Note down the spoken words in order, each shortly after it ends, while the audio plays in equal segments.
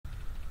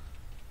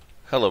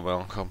Hello,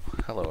 Malcolm.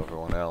 Hello,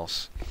 everyone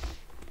else.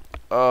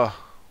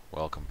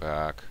 Welcome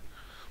back.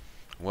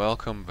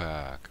 Welcome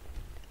back.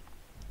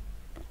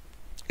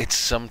 It's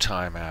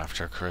sometime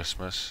after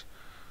Christmas.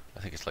 I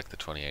think it's like the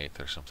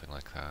 28th or something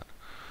like that.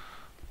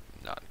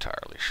 Not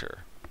entirely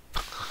sure,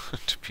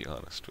 to be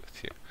honest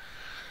with you.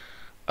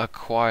 A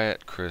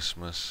quiet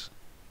Christmas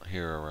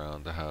here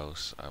around the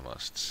house, I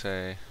must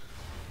say.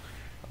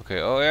 Okay,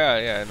 oh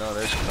yeah, no,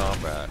 there's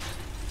combat.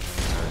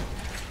 Okay.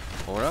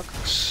 Well, we're not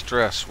going to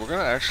stress. We're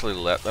going to actually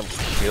let them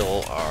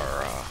kill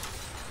our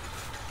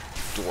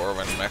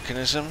dwarven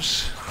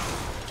mechanisms,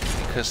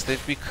 because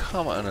they've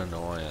become an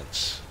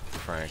annoyance,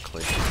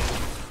 frankly.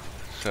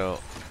 So,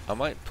 I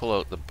might pull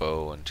out the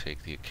bow and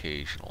take the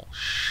occasional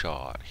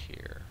shot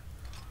here.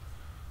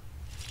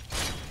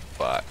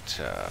 But,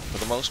 for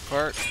the most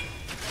part,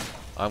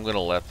 I'm going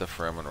to let the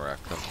Fremen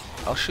wreck them.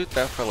 I'll shoot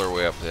that feller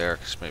way up there,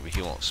 because maybe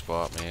he won't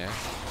spot me, eh?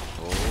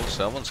 Oh,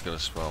 someone's going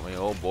to spot me.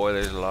 Oh boy,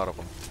 there's a lot of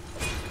them.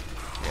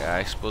 Yeah,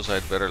 I suppose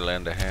I'd better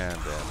lend a hand,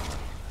 I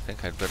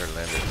think I'd better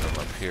lend it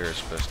from up here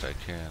as best I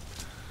can.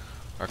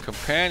 Our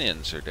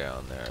companions are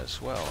down there as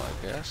well, I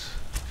guess.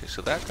 Okay,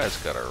 so that guy's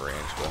got a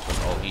ranged weapon.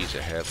 Oh, he's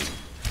a heavy.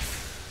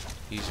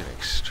 He's an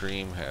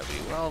extreme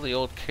heavy. Well, the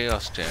old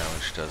chaos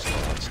damage does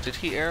lots. Did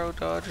he arrow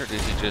dodge or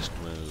did he just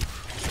move?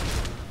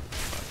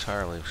 Not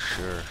entirely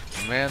sure.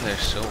 Man, there's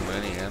so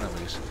many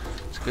enemies.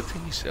 It's a good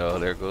thing he's... Oh,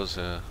 there goes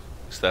a...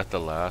 Is that the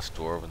last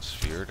dwarven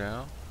sphere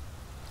down?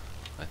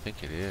 I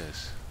think it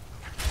is.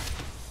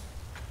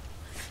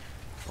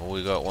 Oh,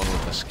 we got one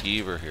with a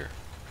skeever here.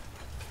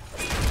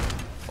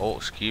 Oh,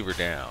 skeever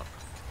down.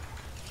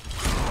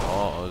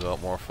 Oh, we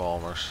got more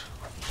Falmers.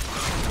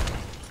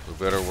 We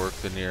better work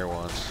the near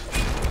ones.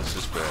 This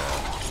is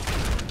bad.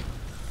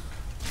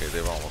 Okay,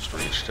 they've almost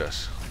reached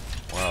us.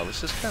 Wow,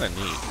 this is kind of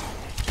neat.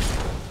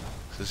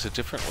 This is a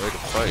different way to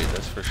fight,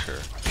 that's for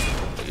sure.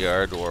 But yeah,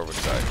 our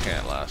dwarven guy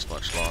can't last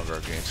much longer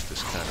against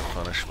this kind of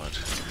punishment.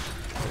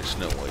 There's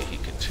no way he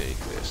can take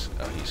this.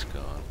 Oh, he's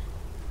gone.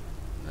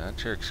 That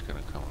jerk's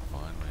gonna come and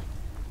find me.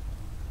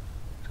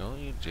 Don't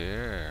you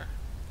dare.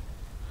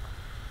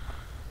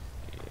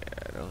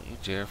 Yeah, don't you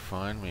dare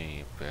find me,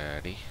 you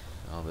baddie.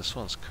 Oh, this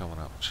one's coming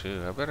up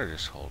too. I better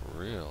just hold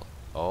real.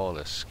 Oh,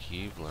 the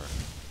skeevler.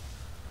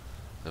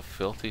 The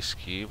filthy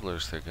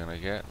skeevlers, they're gonna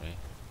get me.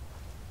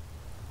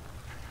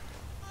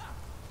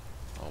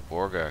 Oh,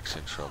 Borgakh's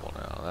in trouble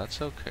now.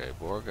 That's okay.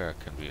 Borgakh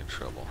can be in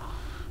trouble.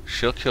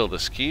 She'll kill the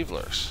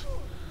skeevlers.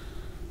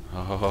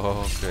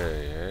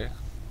 Okay, eh?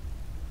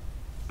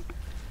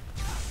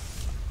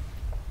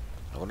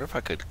 I wonder if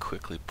I could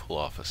quickly pull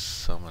off a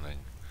summoning.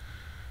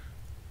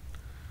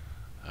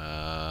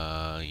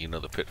 You know,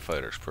 the pit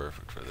fighter's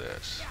perfect for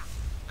this,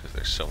 because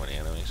there's so many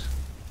enemies.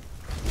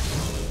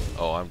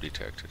 Oh, I'm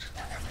detected.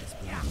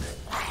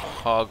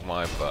 Hog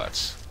my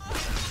butts.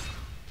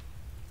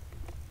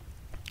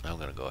 I'm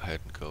gonna go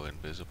ahead and go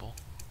invisible.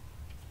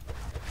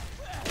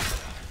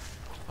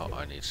 Oh,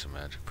 I need some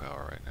magic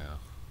power right now.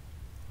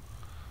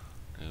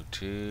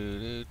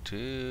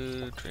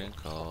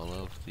 Drink all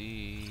of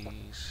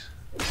these.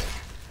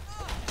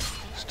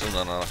 Still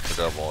not enough to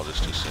double, I'll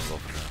just do single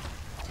for now.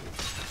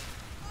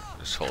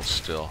 Just hold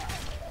still.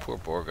 Poor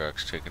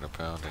Borgakh's taking a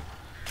pounding.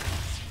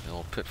 The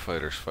old pit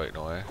fighter's fighting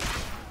away.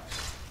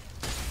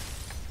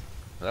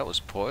 That was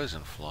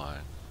poison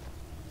flying.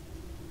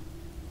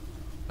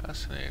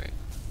 Fascinating.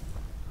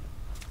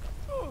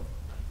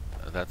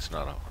 That's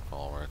not a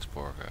Falmer, it's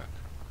Borgakh.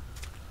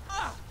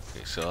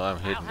 Okay, so I'm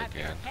hidden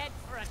again.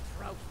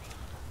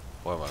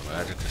 Boy, my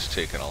magic has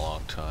taken a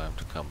long time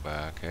to come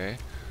back, eh?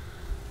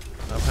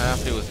 I'm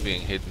happy with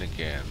being hidden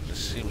again. This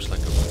seems like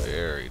a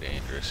very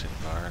dangerous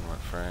environment,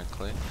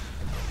 frankly.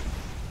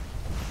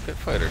 Pit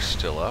fighter's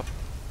still up.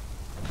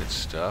 Good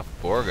stuff.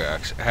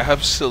 Borgakh's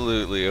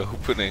absolutely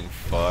opening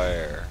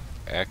fire.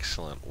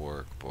 Excellent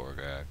work,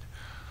 Borgakh.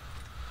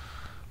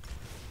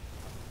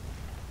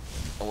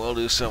 We'll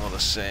do some of the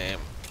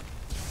same.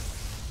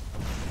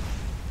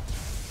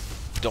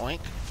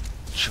 Doink.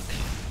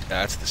 Chunky.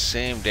 That's the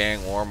same dang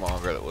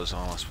warmonger that was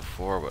on us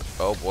before, but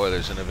oh boy,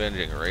 there's an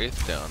avenging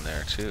wraith down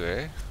there too,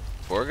 eh?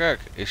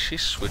 Borgakh, is she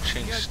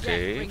switching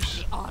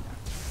staves? Oh,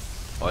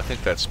 I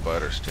think that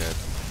spider's dead.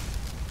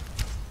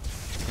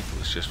 I think it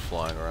was just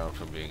flying around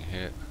from being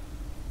hit.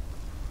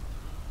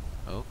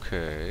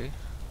 Okay.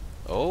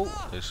 Oh,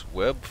 there's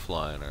web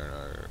flying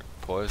or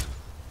poison.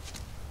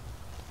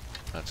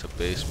 That's a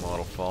base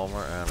model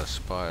Falmer and a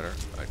spider.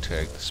 I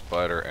tagged the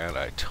spider and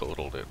I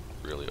totaled it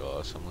really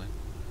awesomely.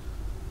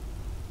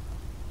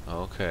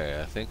 Okay,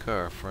 I think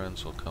our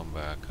friends will come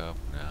back up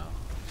now.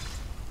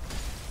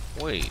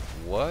 Wait,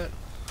 what?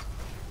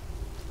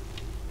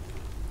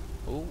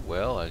 Oh,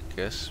 well, I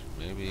guess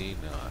maybe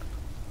not.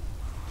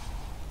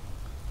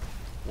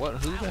 What?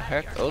 Who the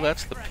heck? Oh,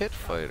 that's the pit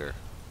fighter.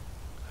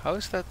 How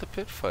is that the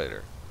pit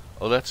fighter?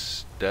 Oh,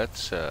 that's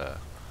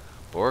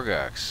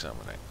Borgakh's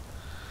summoning.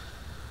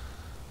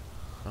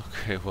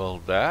 Okay, well,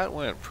 that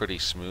went pretty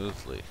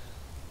smoothly,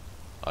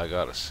 I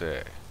gotta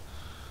say.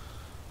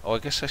 Oh, I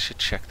guess I should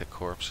check the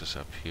corpses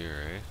up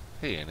here, eh?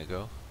 Hey,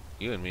 Inigo.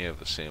 You and me have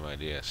the same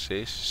idea.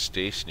 Stay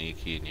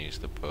sneaky and use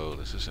the bow.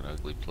 This is an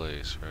ugly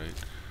place, right?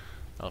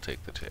 I'll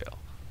take the tail.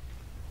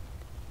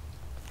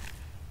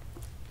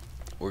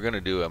 We're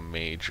gonna do a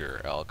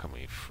major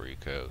alchemy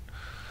freakout.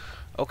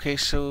 Okay,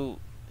 so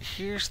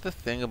here's the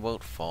thing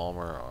about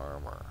Falmer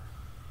armor.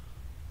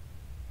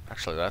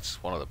 Actually,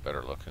 that's one of the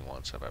better looking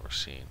ones I've ever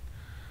seen.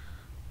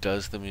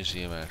 Does the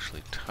museum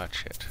actually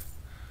touch it?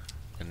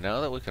 And now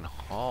that we can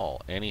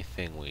haul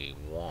anything we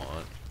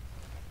want,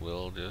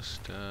 we'll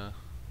just, yeah,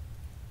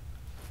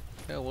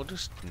 we'll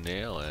just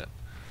nail it.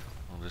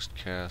 I'll just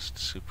cast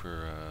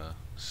Super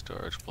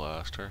Storage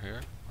Blaster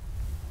here.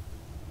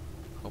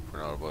 Hope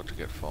we're not about to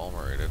get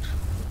Falmerated.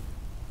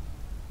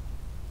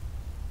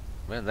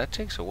 Man, that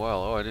takes a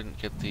while. Oh, I didn't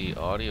get the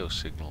audio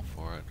signal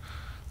for it.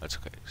 That's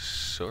okay.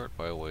 Sort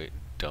by weight,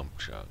 dump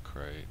junk,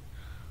 right?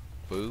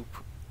 Boop,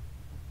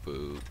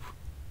 boop,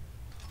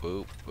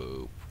 boop,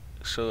 boop.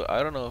 So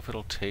I don't know if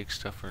it'll take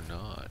stuff or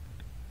not.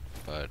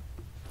 But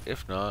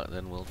if not,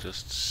 then we'll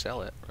just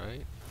sell it,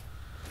 right?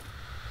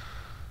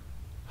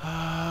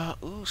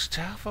 Ooh,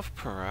 Staff of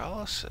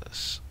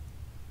Paralysis.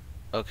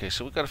 Okay,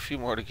 so we got a few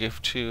more to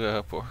give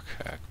to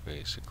Borgakh,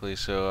 basically.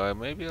 So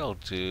maybe I'll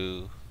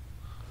do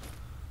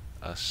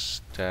a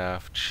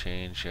staff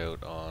change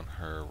out on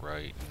her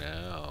right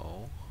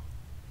now.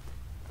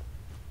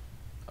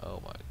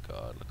 Oh my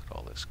god, look at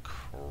all this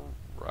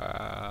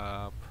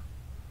crap.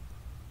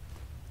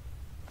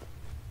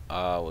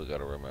 Ah, we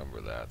gotta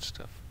remember that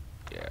stuff.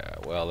 Yeah,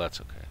 well,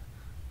 that's okay.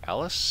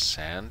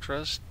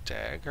 Alessandra's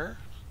dagger?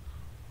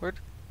 Where'd...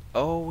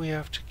 Oh, we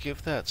have to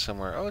give that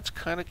somewhere. Oh, it's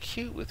kind of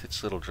cute with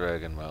its little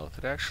dragon mouth.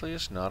 It actually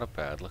is not a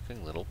bad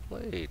looking little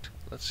blade.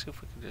 Let's see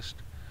if we can just...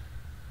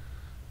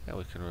 Yeah,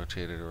 we can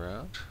rotate it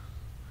around.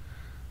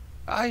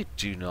 I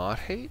do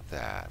not hate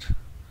that.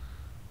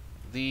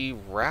 The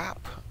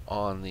wrap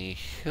on the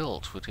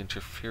hilt would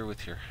interfere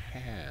with your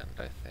hand,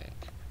 I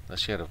think.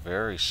 Unless you had a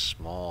very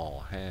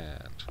small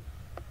hand.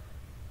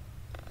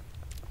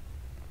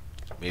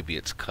 Maybe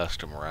it's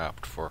custom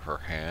wrapped for her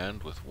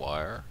hand with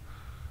wire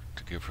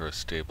to give her a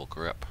stable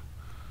grip.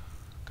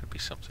 Could be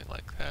something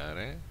like that,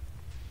 eh?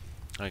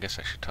 I guess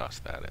I should toss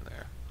that in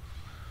there.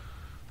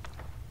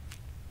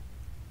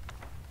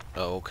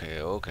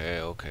 Okay.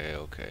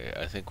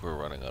 I think we're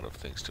running out of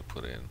things to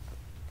put in.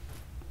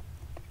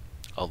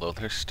 Although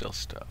there's still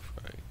stuff,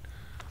 right?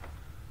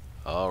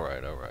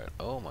 Alright.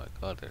 Oh my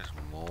god, there's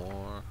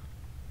more.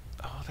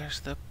 Oh, there's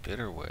the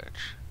Bitter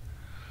Witch.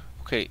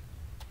 Okay,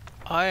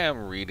 I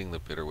am reading the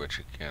Bitter Witch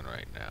again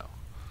right now.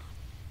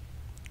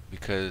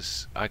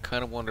 Because I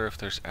kind of wonder if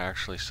there's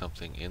actually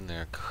something in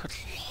there. Good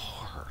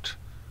lord.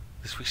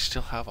 We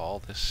still have all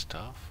this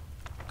stuff?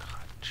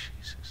 God,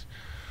 Jesus.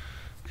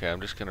 Okay,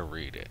 I'm just gonna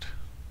read it.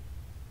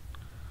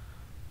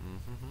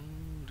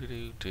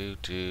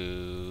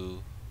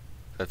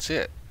 That's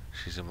it.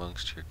 She's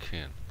amongst your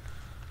kin.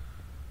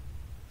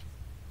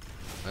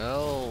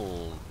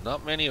 Well,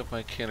 not many of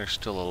my kin are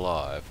still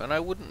alive, and I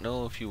wouldn't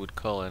know if you would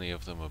call any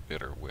of them a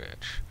bitter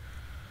witch.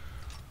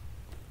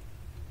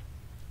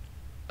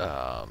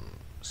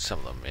 Some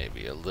of them may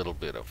be a little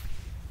bit of,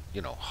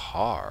 you know,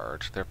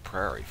 hard. They're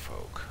prairie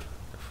folk.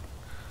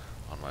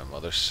 On my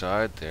mother's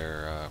side,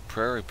 they're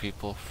prairie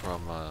people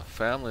from a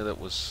family that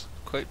was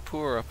quite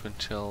poor up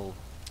until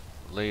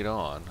late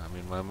on. I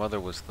mean, my mother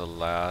was the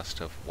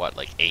last of, what,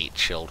 like 8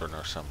 children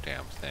or some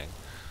damn thing.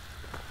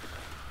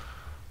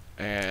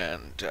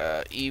 And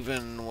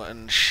even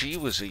when she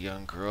was a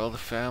young girl, the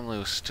family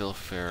was still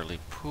fairly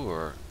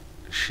poor.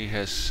 She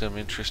has some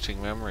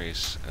interesting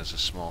memories as a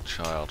small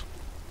child.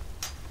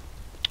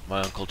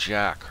 My Uncle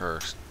Jack, her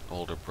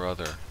older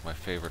brother, my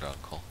favorite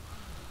uncle,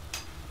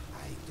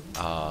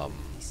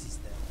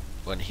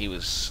 when he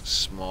was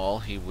small,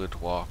 he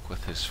would walk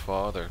with his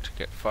father to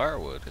get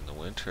firewood in the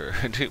winter,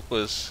 and it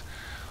was,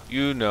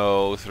 you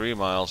know, 3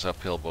 miles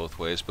uphill both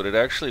ways, but it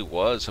actually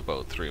was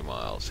about 3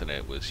 miles, and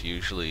it was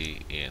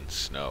usually in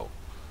snow,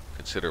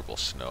 considerable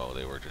snow.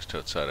 They were just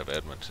outside of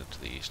Edmonton,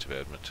 to the east of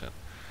Edmonton,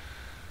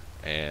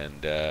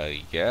 and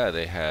yeah,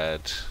 they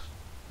had,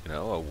 you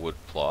know, a wood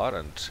plot,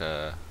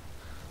 and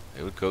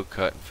they would go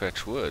cut and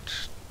fetch wood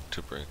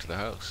to bring to the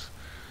house.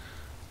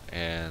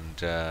 And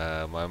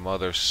my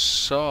mother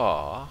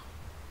saw,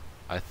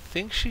 I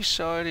think she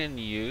saw it in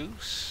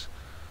use,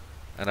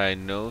 and I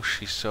know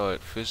she saw it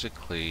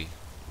physically.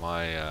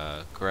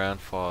 My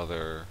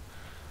grandfather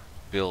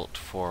built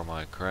for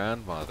my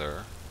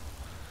grandmother.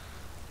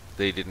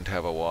 They didn't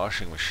have a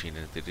washing machine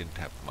and they didn't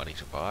have money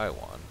to buy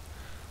one.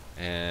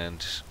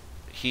 And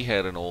he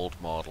had an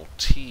old Model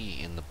T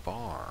in the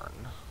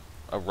barn,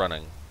 a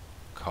running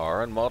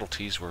car, and Model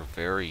Ts were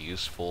very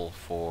useful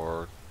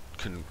for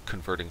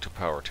converting to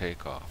power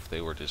takeoff.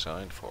 They were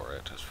designed for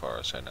it, as far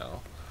as I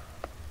know.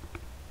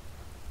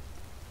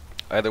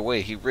 Either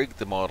way, he rigged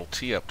the Model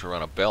T up to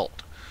run a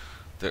belt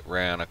that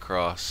ran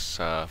across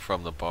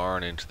from the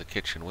barn into the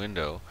kitchen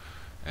window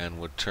and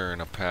would turn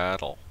a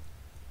paddle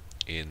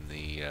in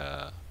the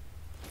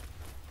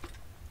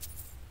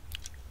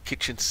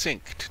kitchen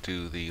sink to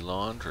do the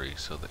laundry,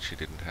 so that she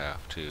didn't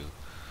have to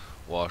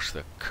wash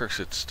the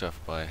cursed stuff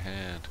by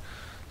hand.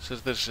 So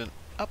there's an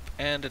up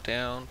and a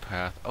down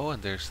path. Oh,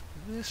 and there's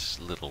this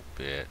little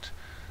bit.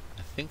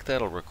 I think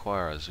that'll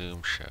require a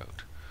zoom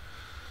shout.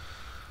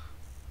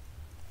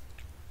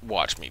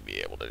 Watch me be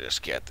able to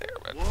just get there,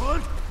 but...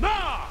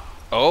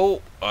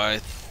 Oh, I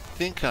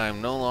think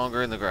I'm no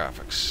longer in the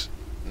graphics.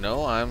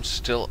 No, I'm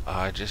still...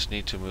 I just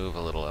need to move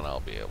a little and I'll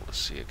be able to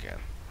see again.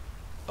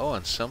 Oh,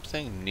 and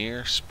something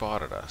near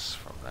spotted us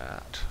from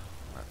that.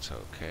 That's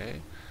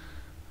okay.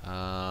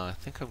 I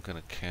think I'm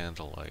going to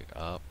candlelight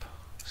up.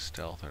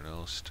 Stealth or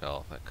no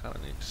stealth. I kind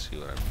of need to see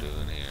what I'm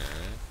doing here.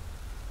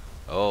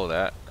 Oh,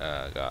 that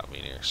got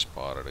me near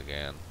spotted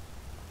again.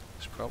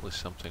 There's probably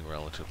something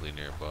relatively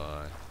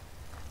nearby.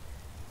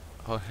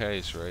 Oh, yeah,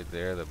 he's right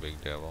there, the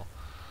big devil.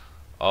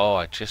 Oh,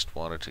 I just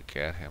wanted to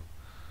get him.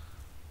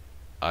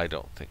 I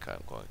don't think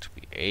I'm going to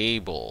be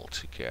able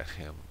to get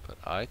him, but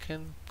I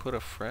can put a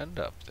friend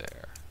up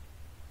there.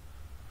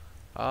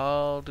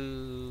 I'll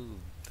do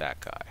that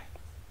guy.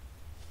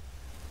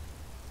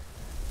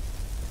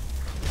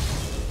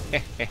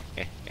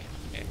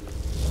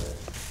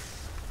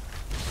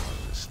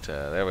 Just,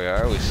 there we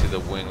are. We see the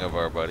wing of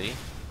our buddy.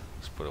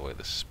 Let's put away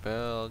the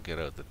spell, get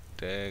out the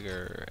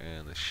dagger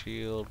and the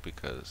shield,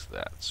 because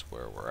that's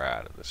where we're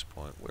at this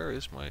point. Where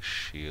is my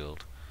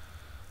shield?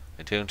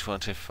 I don't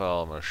want a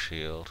Falmer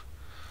shield.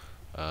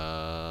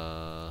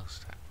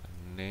 Stack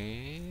my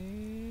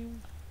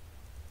name.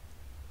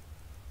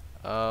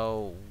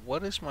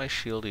 What is my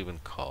shield even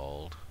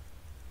called?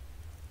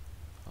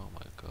 Oh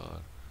my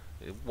god.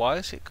 Why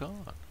is it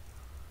gone? What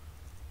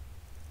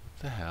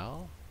the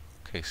hell?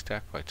 Okay,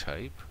 stack by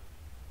type.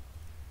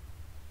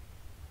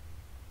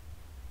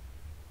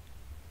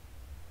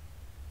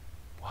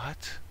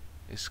 What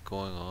is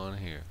going on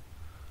here?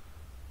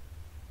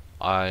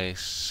 I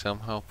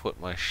somehow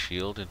put my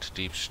shield into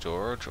deep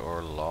storage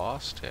or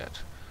lost it.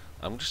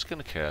 I'm just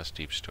gonna cast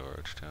deep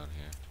storage down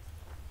here.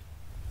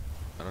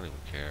 I don't even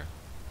care.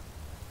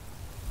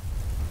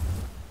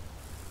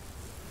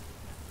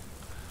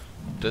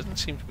 Doesn't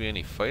seem to be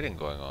any fighting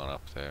going on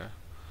up there.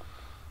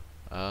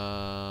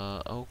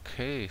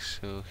 Okay,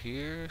 so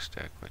here,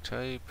 stack by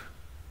type.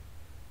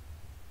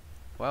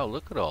 Wow,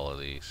 look at all of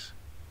these.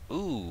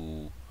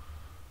 Ooh,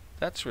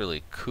 that's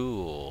really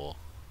cool.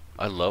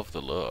 I love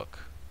the look.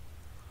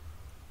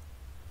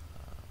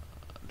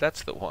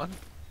 That's the one.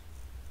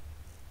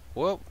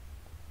 Whoa.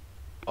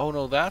 Oh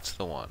no, that's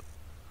the one.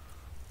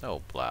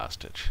 Oh,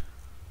 blastage.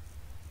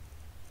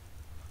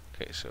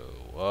 Okay, so,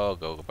 oh,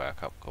 go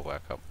back up, go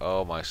back up.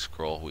 Oh, my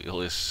scroll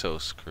wheel is so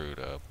screwed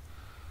up.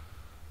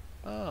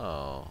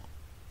 Oh.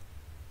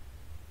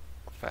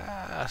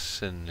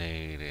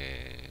 Fascinating.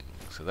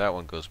 So that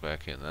one goes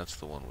back in. That's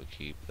the one we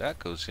keep. That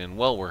goes in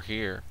while we're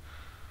here.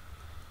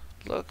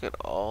 Look at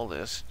all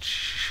this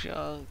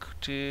junk,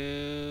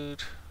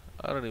 dude.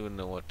 I don't even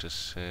know what to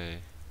say.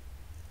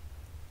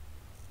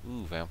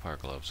 Ooh, vampire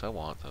gloves. I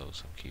want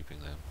those. I'm keeping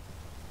them.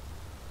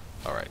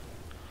 Alright.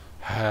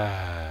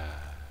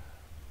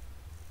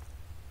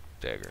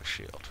 Dagger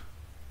shield.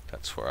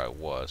 That's where I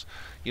was.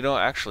 You know,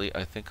 actually,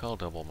 I think I'll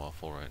double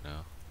muffle right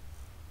now.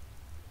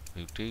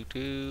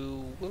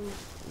 Whoa,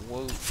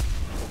 whoa.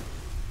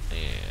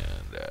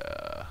 And,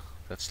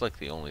 that's like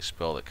the only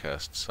spell that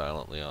casts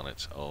silently on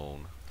its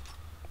own.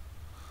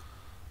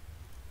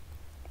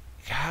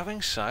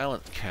 Having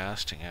silent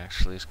casting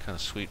actually is kind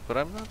of sweet, but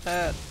I'm not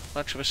that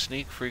much of a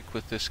sneak freak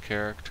with this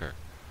character.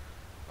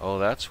 Oh,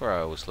 that's where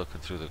I was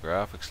looking through the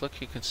graphics. Look,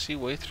 you can see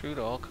way through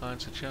to all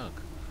kinds of junk.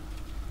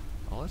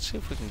 Well, let's see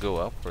if we can go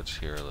upwards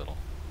here a little.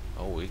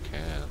 Oh, we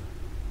can.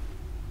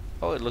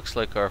 Oh, it looks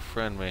like our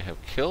friend may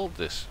have killed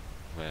this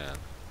man.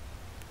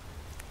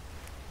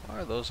 Why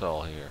are those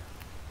all here?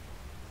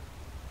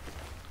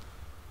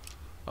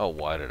 Oh,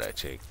 why did I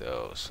take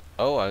those?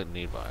 Oh, I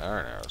need my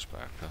iron arrows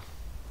back though.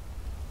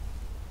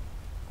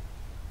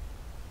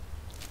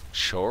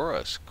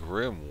 Chorus,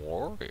 Grim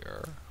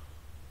Warrior.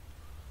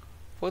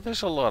 Boy,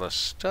 there's a lot of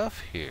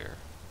stuff here.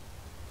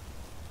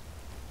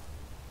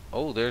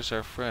 Oh, there's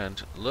our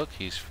friend. Look,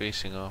 he's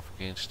facing off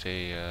against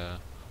a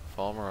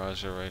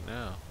Falmerizer right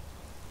now.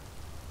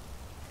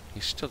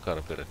 He's still got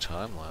a bit of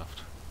time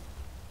left.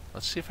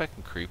 Let's see if I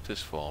can creep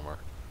this Falmer.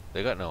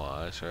 They got no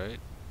eyes, right?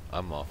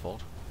 I'm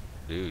muffled.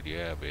 Dude,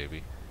 yeah,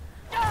 baby.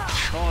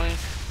 Choink!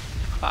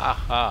 Ha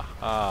ha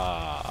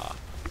ha!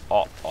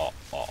 Oh, oh,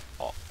 oh,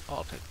 oh.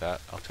 I'll take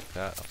that, I'll take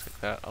that, I'll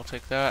take that, I'll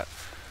take that.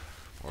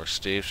 More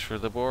staves for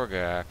the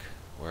Borgakh,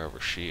 wherever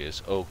she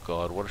is. Oh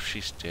god, what if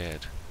she's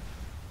dead?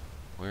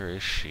 Where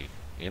is she?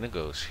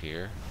 Inigo's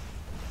here.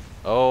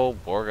 Oh,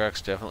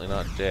 Borgakh's definitely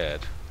not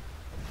dead.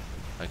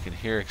 I can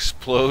hear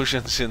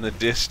explosions in the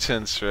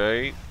distance,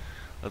 right?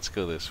 Let's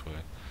go this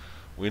way.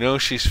 We know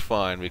she's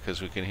fine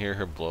because we can hear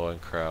her blowing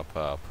crap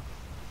up.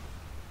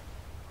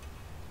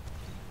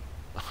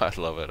 I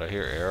love it. I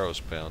hear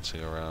arrows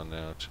bouncing around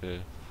now,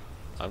 too.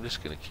 I'm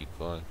just gonna keep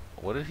going.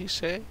 What did he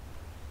say?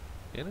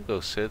 Inigo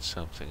said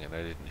something and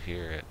I didn't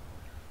hear it.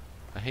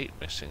 I hate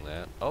missing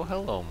that. Oh,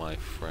 hello, my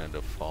friend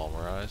of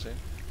Falmerizing.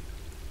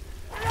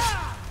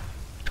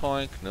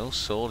 Toink, no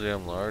soul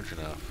gem large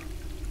enough.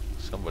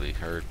 Somebody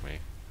heard me.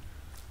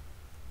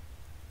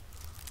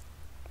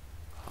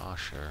 Ah,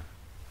 sure.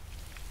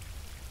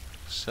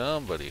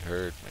 Somebody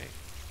heard me.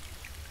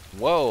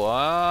 Whoa,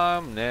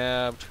 I'm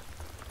nabbed.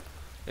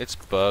 It's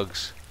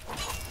bugs.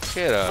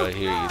 Get out of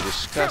here, you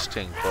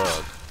disgusting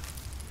bug.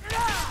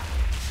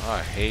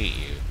 I hate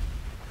you.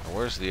 Now,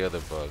 where's the other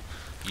bug?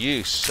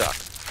 You suck.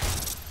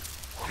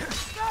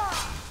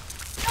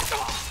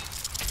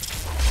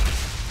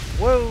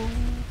 Whoa!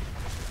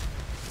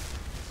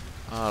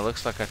 Oh,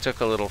 looks like I took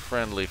a little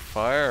friendly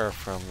fire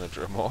from the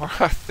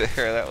Dremora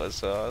there. That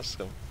was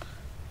awesome.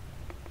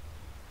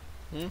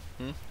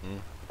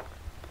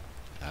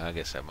 I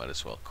guess I might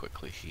as well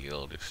quickly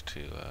heal just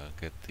to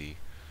get the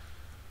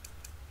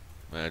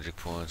magic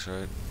points,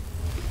 right?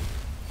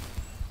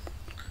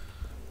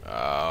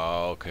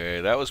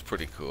 Okay, that was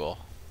pretty cool.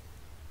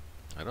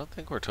 I don't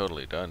think we're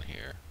totally done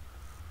here.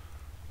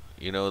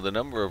 You know, the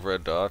number of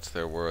red dots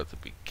there were at the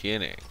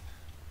beginning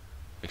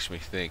makes me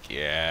think,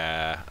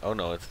 yeah. Oh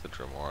no, it's the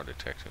Dremora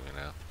detecting me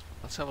now.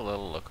 Let's have a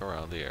little look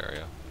around the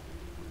area.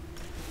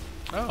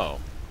 Oh.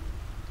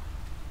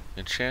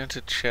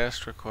 Enchanted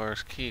chest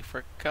requires key.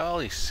 For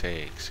golly's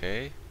sakes,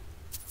 eh?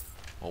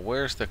 Well,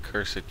 where's the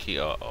cursed key?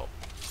 Uh-oh.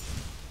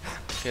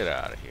 Get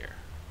out of here.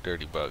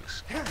 Dirty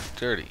bugs.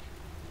 Dirty.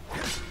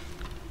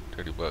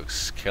 Dirty bugs.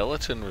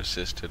 Skeleton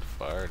resisted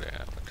fire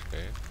damage,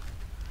 okay?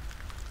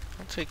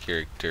 I'll take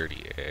your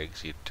dirty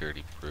eggs, you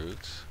dirty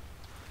brutes.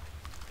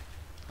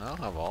 I'll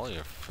have all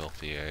your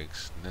filthy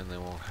eggs, and then they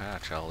won't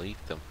hatch. I'll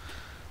eat them.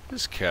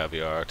 This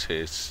caviar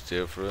tastes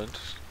different.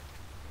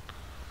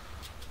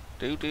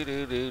 Do do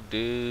do do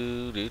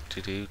do do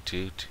do do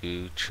do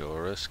do.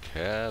 Chorus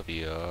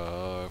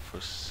caviar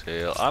for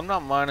sale. I'm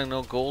not mining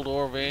no gold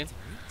ore vein.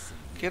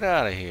 Get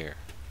out of here.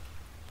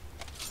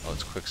 Oh,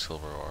 it's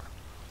quicksilver ore.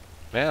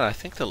 Man, I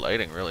think the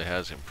lighting really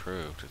has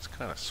improved. It's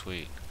kind of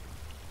sweet.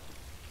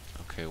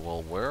 Okay,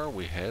 well, where are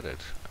we headed?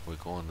 Are we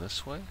going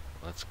this way?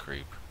 Let's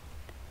creep.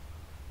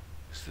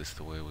 Is this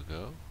the way we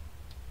go?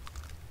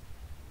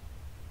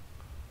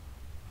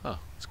 Huh,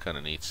 it's kind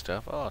of neat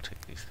stuff. Oh, I'll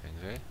take these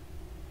things, eh?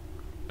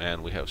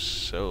 Man, we have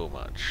so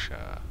much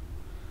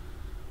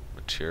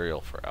material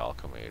for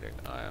alchemating.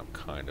 I am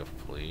kind of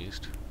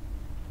pleased.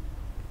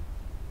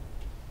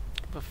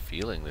 I have a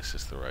feeling this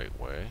is the right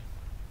way.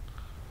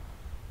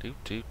 I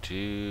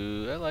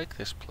like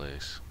this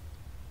place.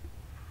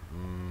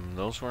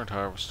 Those weren't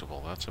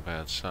harvestable. That's a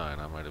bad sign.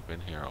 I might have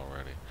been here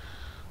already.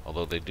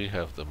 Although they do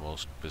have the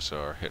most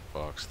bizarre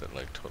hitbox that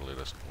like totally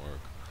doesn't work.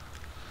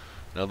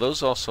 Now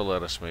those also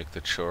let us make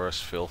the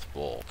Chorus Filth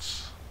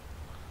Bolts,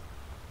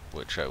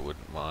 which I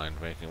wouldn't mind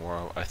making more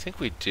of. I think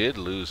we did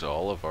lose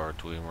all of our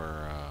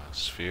Dwemer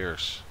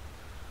spheres,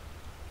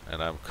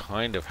 and I'm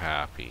kind of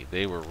happy.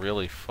 They were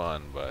really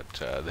fun,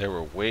 but there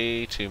were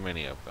way too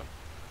many of them.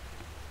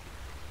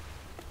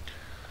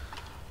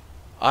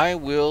 I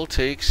will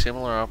take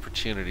similar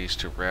opportunities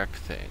to wreck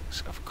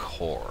things, of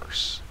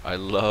course. I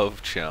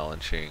love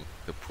challenging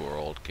the poor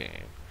old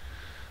game.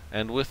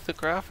 And with the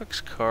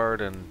graphics card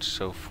and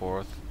so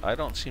forth, I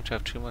don't seem to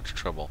have too much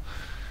trouble.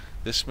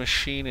 This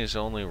machine is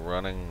only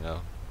running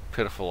a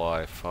pitiful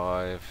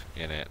i5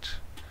 in it,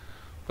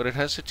 but it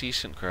has a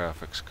decent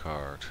graphics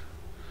card.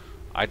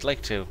 I'd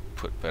like to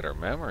put better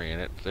memory in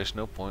it, but there's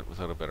no point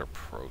without a better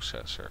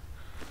processor.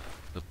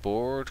 The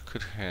board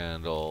could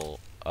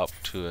handle up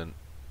to an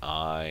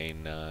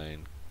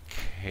i9K,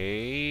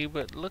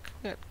 but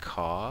looking at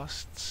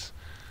costs,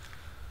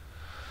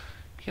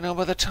 you know,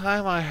 by the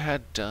time I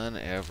had done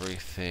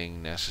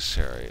everything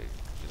necessary,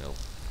 you know,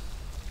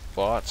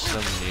 bought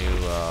some new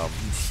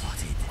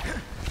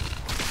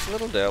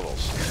little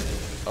devils.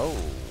 Oh,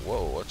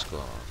 whoa, what's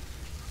going on?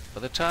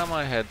 By the time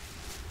I had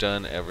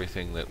done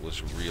everything that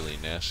was really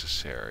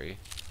necessary,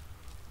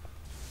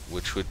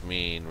 which would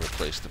mean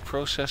replace the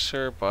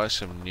processor, buy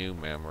some new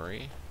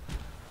memory,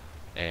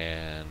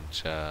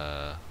 and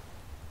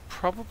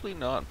probably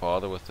not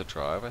bother with the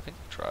drive. I think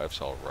the drive's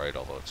alright,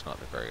 although it's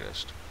not the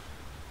greatest.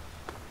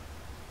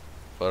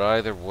 But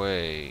either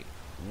way,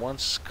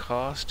 once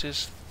cost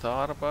is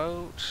thought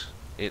about,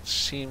 it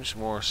seems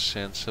more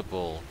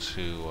sensible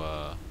to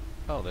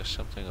oh, there's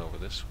something over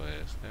this way,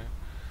 is there?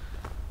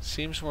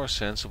 Seems more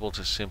sensible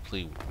to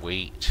simply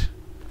wait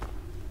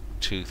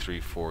 2, 3,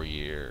 4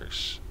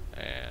 years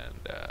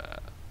and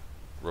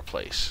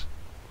replace.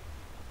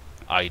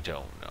 I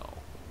don't know.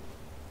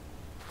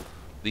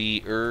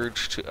 The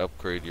urge to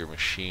upgrade your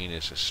machine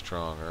is a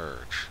strong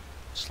urge.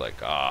 It's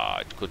like,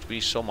 it could be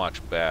so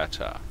much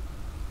better.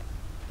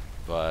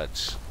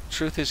 But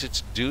truth is,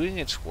 it's doing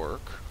its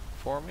work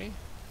for me.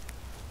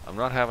 I'm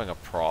not having a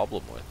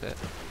problem with it.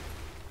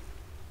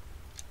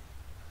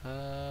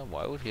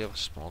 Why would he have a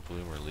small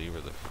Dwemer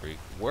lever, the freak?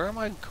 Where am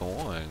I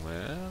going,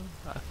 man?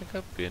 I think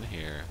I've been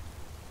here.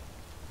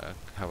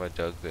 Have I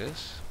dug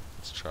this?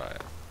 Let's try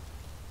it.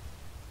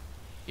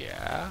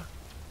 Yeah?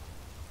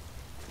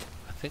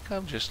 I think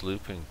I'm just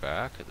looping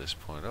back at this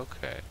point.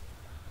 Okay.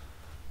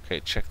 Okay,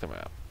 check the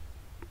map.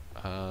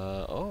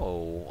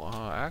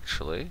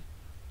 Actually,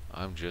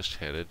 I'm just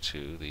headed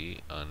to the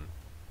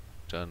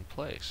undone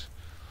place.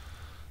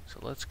 So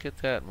let's get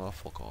that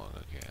muffle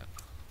going again.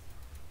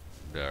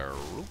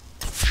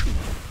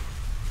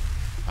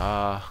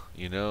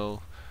 You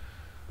know,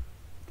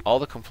 all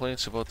the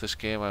complaints about this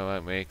game I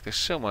might make, there's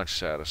so much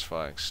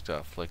satisfying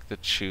stuff, like the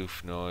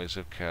choof noise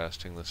of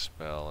casting the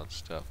spell and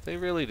stuff. They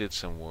really did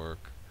some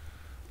work.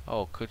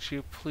 Oh, could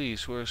you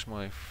please, where's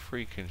my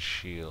freaking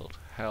shield?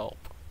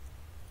 Help.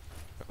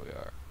 There we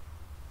are.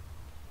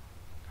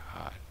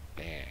 God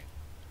dang.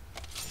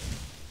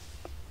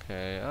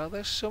 Okay, oh,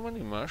 there's so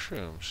many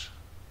mushrooms.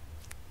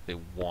 They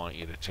want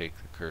you to take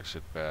the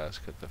cursed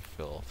basket, the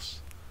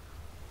filths.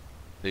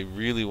 They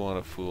really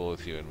want to fool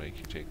with you and make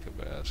you take the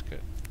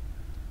basket.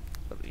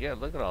 But yeah,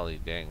 look at all these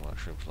dang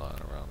mushrooms lying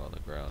around on the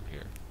ground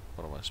here.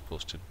 What am I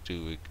supposed to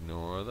do?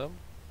 Ignore them?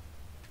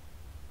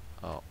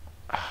 Oh.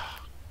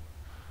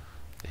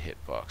 The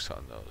hitbox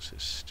on those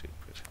is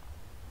stupid.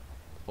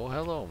 Oh,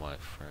 hello, my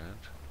friend.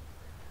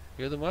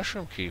 You're the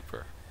mushroom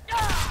keeper. We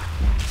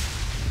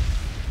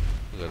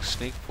got a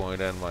sneak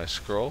point and my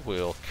scroll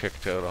wheel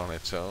kicked out on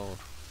its own.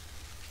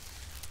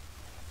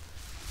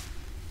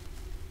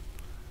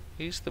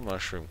 He's the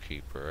mushroom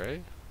keeper, eh?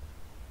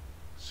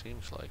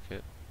 Seems like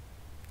it.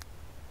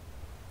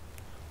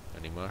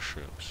 Any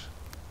mushrooms?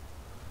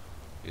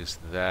 Is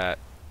that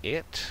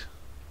it?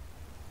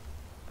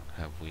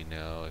 Have we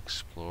now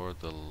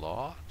explored the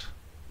lot?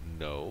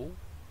 No.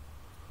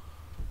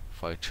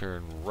 If I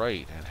turn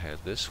right and head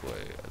this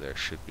way, there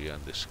should be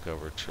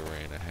undiscovered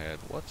terrain ahead.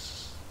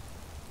 What's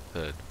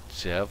the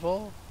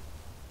devil?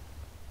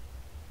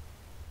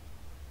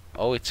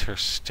 Oh, it's her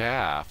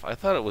staff. I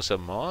thought it was a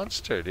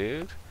monster,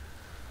 dude.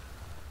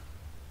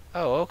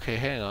 Oh, okay,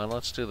 hang on.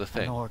 Let's do the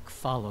thing. An orc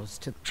follows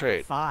to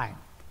trade. Fine.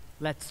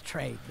 Let's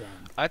trade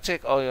then. I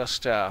take all your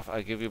staff.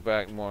 I give you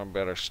back more and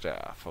better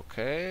staff,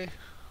 okay?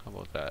 How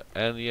about that?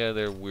 And yeah,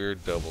 there are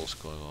weird doubles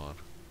going on.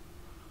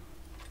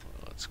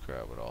 Well, let's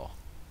grab it all.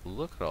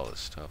 Look at all this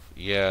stuff.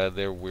 Yeah,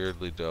 they're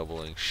weirdly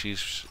doubling.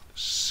 She's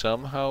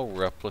somehow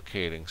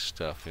replicating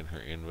stuff in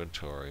her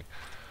inventory.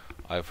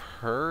 I've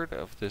heard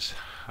of this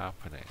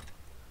happening.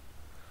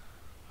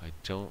 I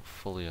don't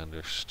fully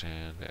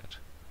understand it.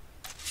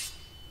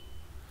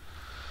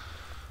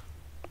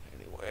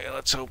 Anyway,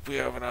 let's hope we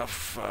have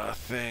enough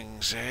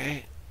things,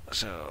 eh?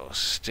 So,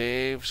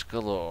 staves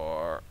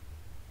galore.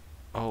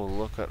 Oh,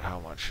 look at how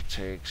much it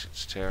takes.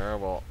 It's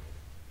terrible.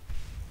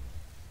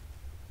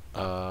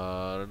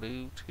 I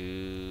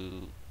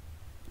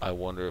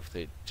wonder if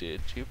they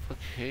did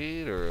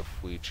duplicate or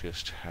if we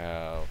just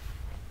have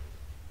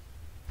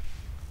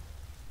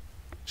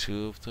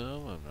two of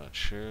them. I'm not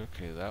sure.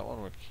 Okay, that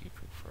one we're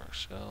keeping for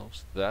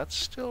ourselves. That's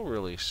still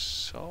really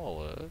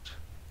solid.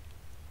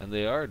 And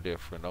they are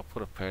different. I'll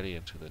put a penny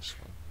into this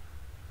one.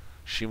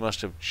 She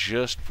must have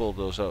just pulled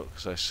those out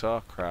because I saw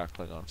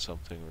crackling on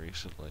something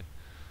recently.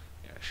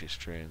 Yeah, she's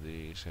trained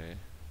these, eh?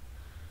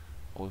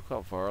 Oh, we've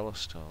got Varla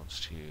stones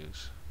to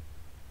use.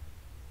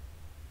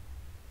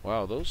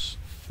 Wow, those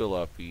fill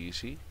up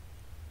easy.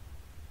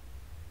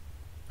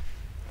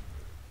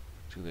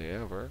 Do they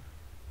ever?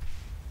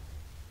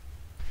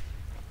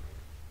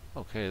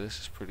 Okay, this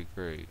is pretty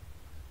great.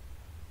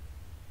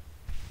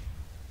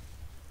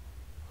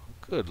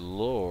 Good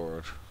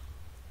lord.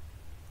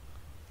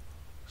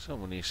 So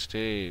many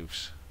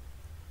staves.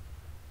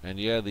 And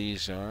yeah,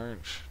 these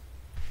aren't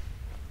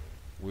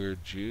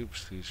weird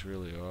dupes, these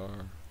really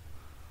are.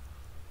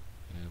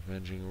 Yeah,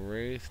 Avenging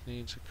Wraith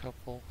needs a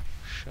couple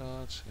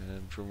shots,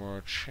 and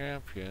Dramar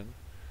Champion.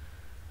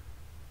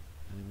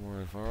 Any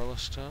more Varla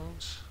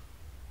stones?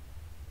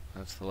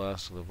 That's the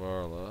last of the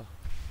Varla.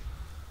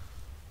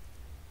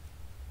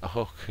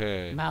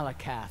 Okay.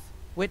 Malakath,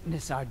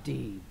 witness our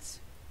deeds.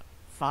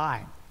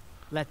 Fine.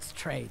 Let's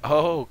trade.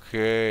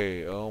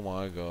 Okay. Oh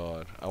my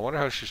god. I wonder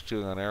how she's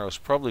doing on arrows.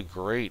 Probably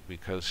great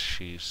because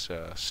she's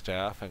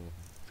staffing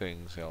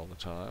things all the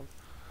time.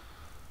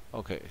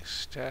 Okay.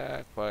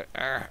 Stack by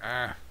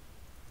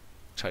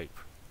type.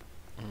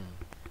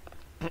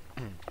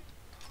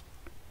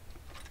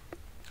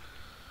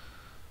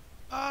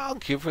 I'll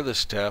give her the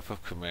Staff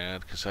of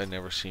Command because I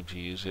never seem to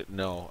use it.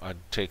 No, I'd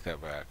take that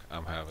back.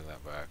 I'm having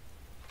that back.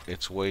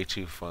 It's way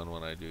too fun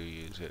when I do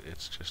use it.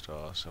 It's just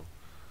awesome.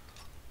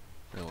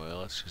 Anyway,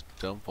 let's just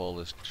dump all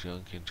this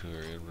junk into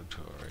her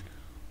inventory.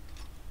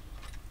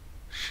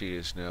 She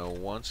is now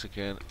once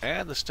again...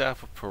 And the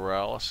Staff of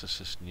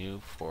Paralysis is new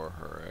for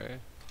her, eh?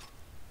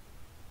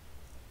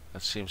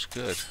 That seems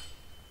good.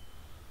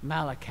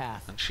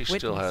 Malakath. And she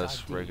still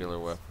has regular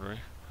weaponry.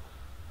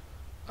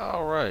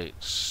 Alright,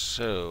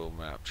 so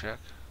map check.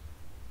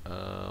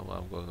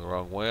 I'm going the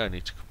wrong way. I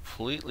need to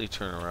completely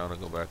turn around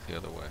and go back the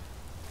other way.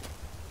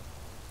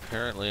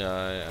 Apparently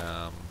I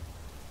am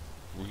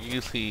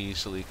really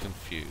easily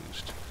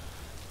confused.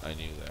 I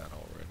knew that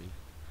already.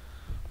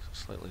 So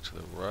slightly to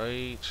the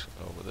right,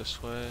 over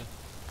this way.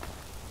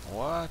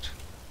 What?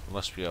 It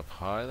must be up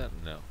high then?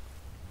 No.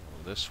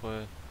 Over this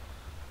way.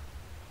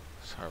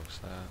 Let's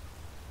harvest that.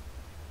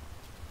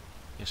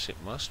 Yes, it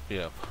must be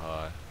up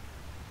high.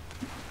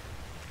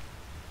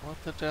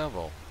 What the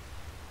devil?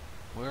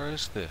 Where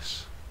is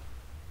this?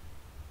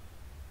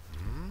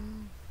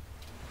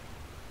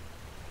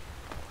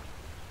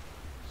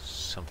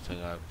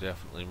 something I've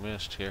definitely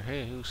missed here.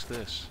 Hey, who's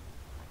this?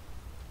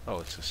 Oh,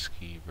 it's a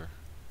skeever.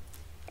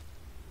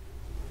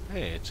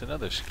 Hey, it's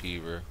another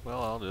skeever.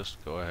 Well, I'll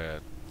just go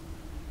ahead.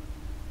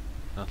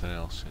 Nothing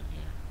else in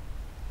here.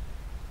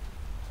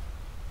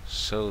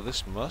 So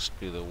this must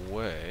be the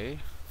way.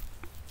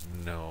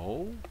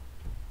 No.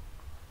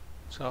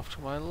 It's off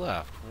to my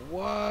left.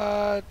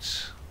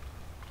 What?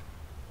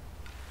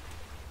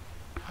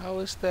 How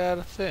is that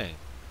a thing?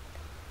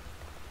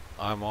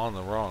 I'm on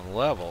the wrong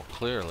level,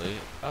 clearly.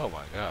 Oh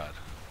my god.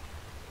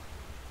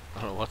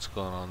 I don't know what's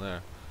going on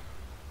there.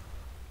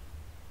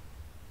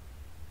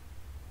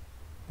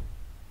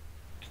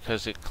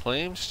 Because it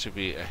claims to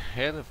be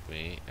ahead of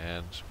me,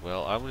 and,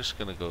 well, I'm just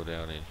gonna go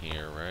down in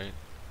here, right?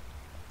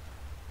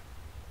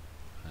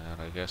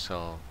 And I guess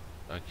I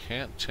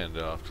can't tend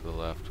off to the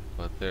left,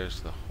 but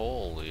there's the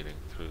hole leading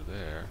through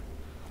there.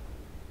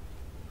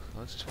 So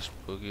let's just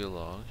boogie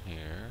along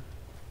here.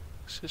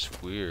 This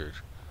is weird.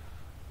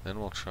 Then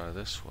we'll try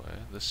this way.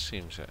 This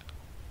seems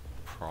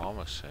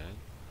promising.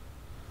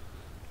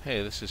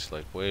 Hey, this is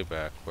like way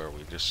back where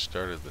we just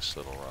started this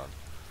little run.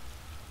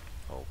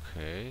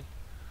 Okay.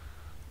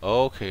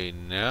 Okay,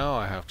 now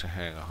I have to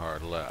hang a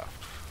hard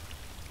left.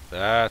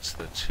 That's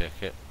the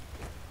ticket.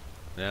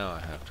 Now I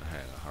have to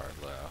hang a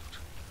hard left.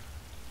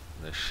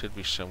 And there should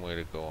be some way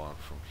to go on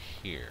from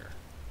here.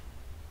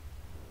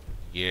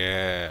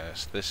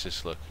 Yes, this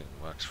is looking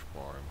much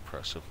more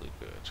impressively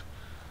good.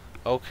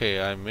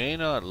 Okay, I may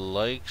not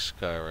like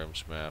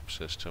Skyrim's map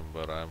system,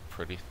 but I'm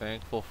pretty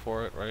thankful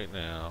for it right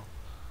now.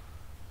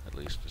 At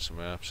least it's a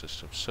map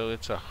system. So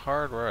it's a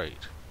hard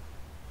right.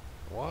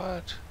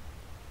 What?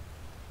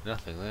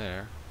 Nothing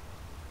there.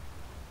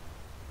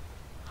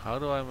 How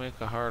do I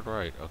make a hard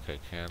right? Okay,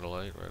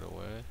 candlelight right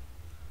away.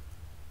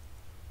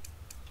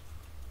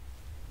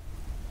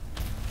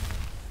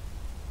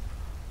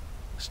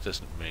 This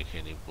doesn't make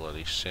any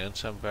bloody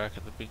sense. I'm back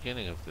at the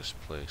beginning of this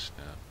place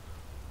now.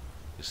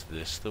 Is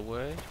this the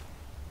way?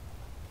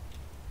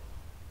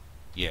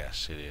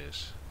 Yes, it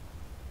is.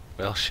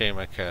 Well, shame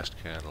I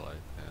cast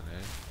candlelight then,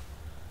 eh?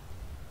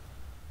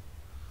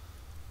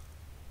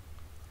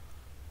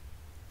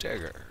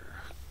 Dagger.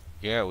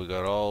 Yeah, we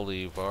got all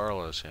the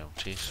Varlas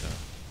empty, so...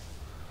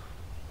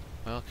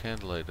 Well,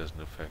 candlelight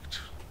doesn't affect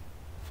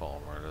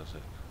Falmer, does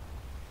it?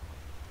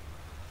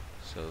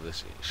 So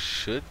this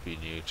should be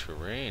new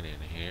terrain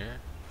in here.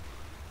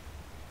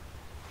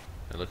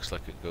 It looks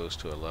like it goes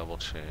to a level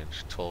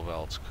change. 12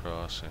 Alts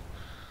Crossing.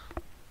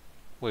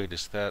 Wait,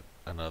 is that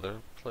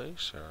another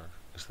place, or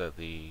is that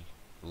the...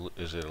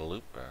 is it a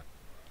loop back?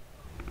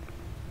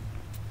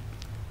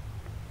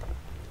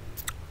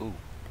 Ooh.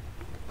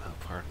 Oh,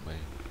 pardon me.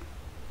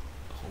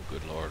 Oh,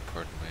 good lord,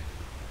 pardon me.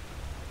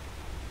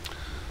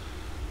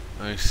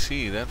 I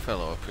see, that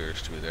fellow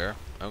appears to be there.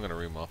 I'm gonna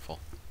remuffle.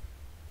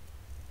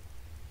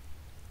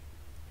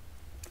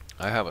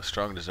 I have a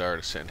strong desire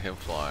to send him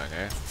flying,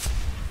 eh?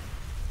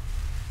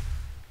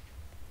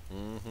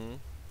 Mm-hmm.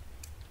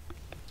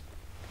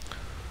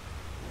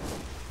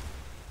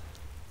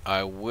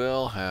 I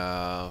will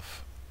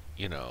have,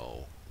 you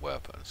know,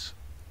 weapons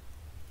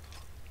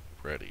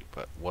ready,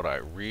 but what I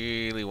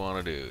really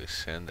want to do is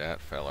send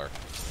that feller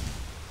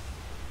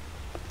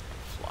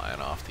flying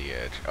off the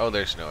edge. Oh,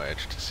 there's no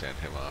edge to send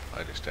him off.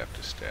 I just have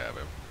to stab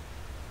him.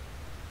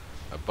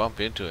 If I bump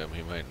into him,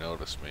 he might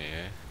notice me,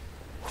 eh?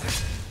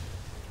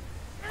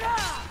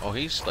 Oh,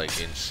 he's like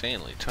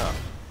insanely tough.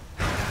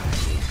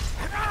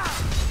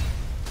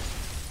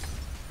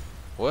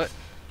 What?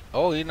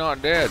 Oh, he's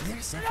not dead.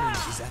 Their suffering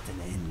is at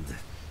an end.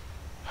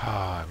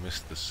 Ah, I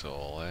missed the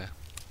soul, eh?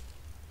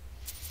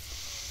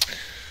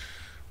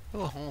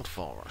 Oh, old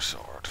Falmer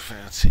sword.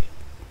 Fancy.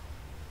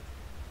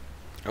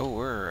 Oh,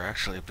 we're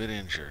actually a bit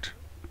injured.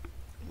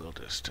 We'll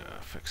just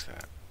fix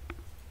that.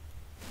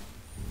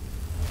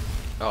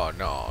 Oh,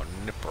 no.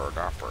 Nipper,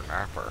 dopper,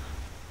 napper.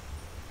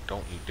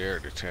 Don't you dare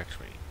detect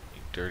me,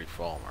 you dirty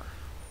Falmer.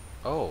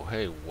 Oh,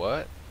 hey,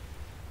 what?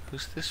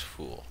 Who's this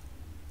fool?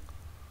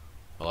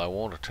 Well, I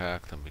won't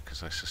attack them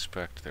because I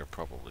suspect they're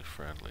probably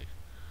friendly.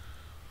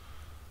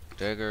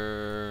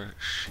 Dagger,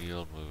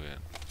 shield, move in.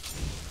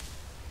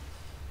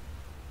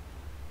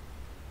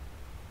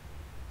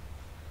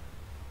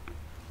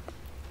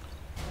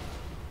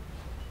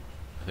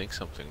 I think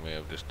something may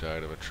have just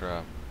died of a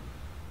trap.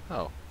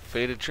 Oh,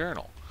 faded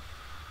journal.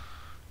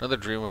 Another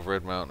dream of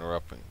Red Mountain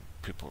erupting.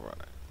 People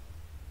running.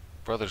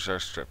 Brother's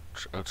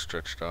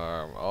outstretched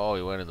arm. Oh,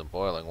 he went in the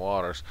boiling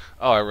waters.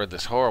 Oh, I read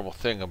this horrible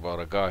thing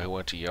about a guy who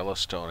went to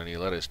Yellowstone and he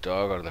let his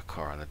dog out of the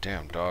car and the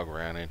damn dog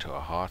ran into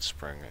a hot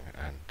spring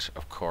and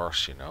of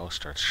course, you know,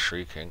 starts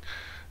shrieking,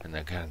 and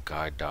the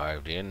guy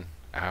dived in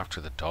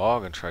after the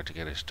dog and tried to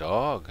get his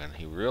dog, and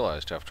he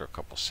realized after a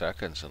couple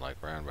seconds and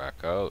like ran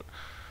back out,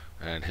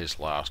 and his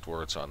last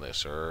words on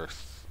this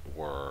earth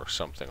were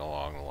something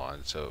along the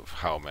lines of,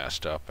 how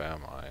messed up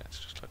am I? It's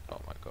just like,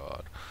 oh my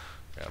god.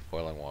 Yeah,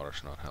 boiling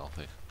water's not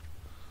healthy.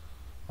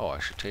 Oh, I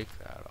should take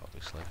that,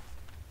 obviously.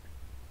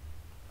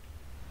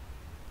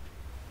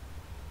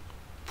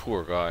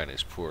 Poor guy and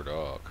his poor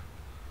dog.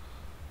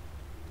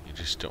 You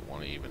just don't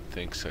want to even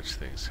think such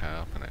things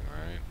happening,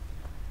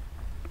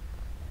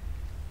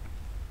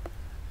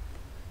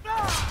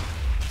 right?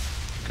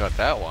 Got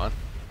that one.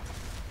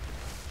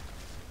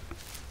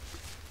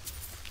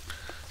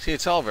 See,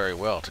 it's all very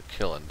well to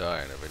kill and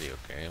die in a video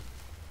game.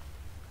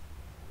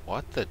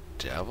 What the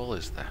devil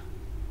is that?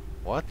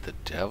 What the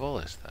devil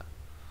is that?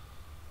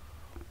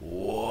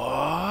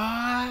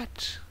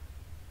 What?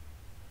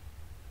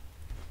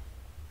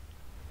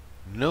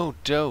 No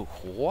doubt.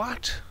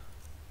 What?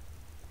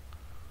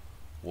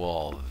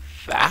 Well,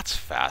 that's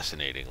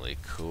fascinatingly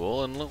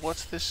cool. And look,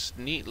 what's this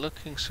neat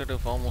looking sort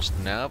of almost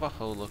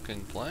Navajo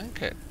looking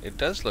blanket? It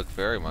does look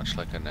very much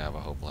like a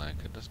Navajo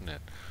blanket, doesn't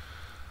it?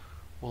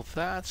 Well,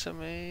 that's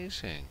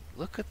amazing.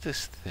 Look at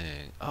this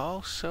thing.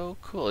 Oh, so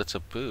cool. It's a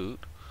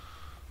boot.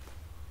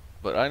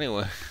 But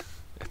anyway,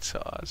 it's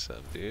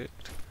awesome, dude.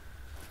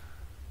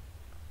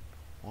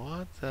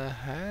 What the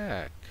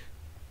heck?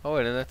 Oh,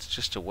 wait, and that's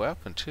just a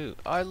weapon, too.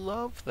 I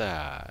love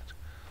that.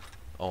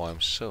 Oh,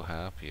 I'm so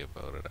happy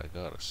about it, I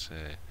gotta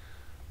say.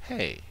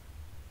 Hey,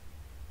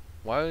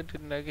 why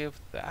didn't I give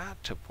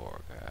that to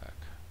Borgakh?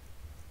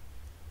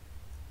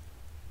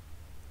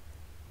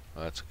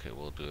 Oh, that's okay,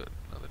 we'll do it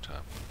another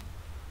time.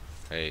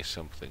 Hey,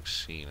 something's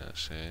seen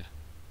us, eh?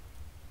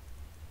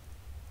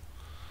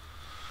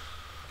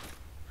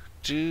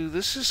 Dude,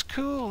 this is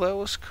cool. That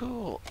was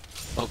cool.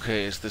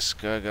 Okay, is this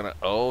guy gonna...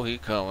 Oh, he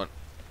coming.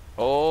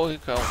 Oh, he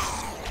coming.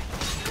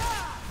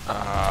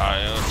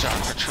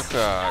 Chaka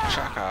chaka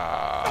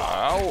chaka.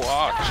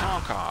 Oh,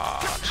 chaka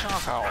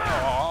chaka.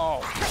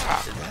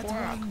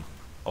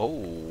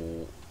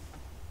 Oh,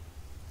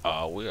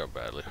 we are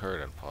badly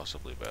hurt and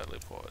possibly badly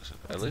poisoned.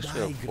 At least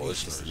we have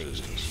poison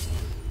resistance.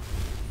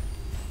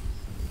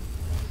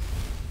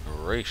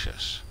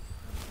 Gracious.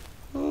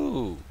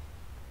 Ooh.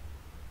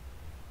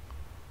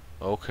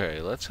 Okay,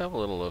 let's have a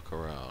little look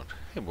around.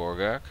 Hey,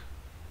 Borgakh,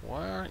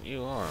 why aren't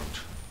you armed?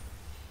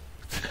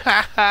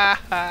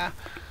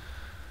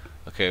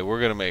 Okay, we're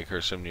gonna make her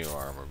some new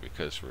armor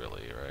because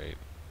really, right?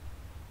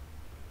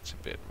 It's a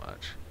bit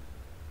much.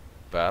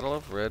 Battle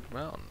of Red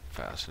Mountain.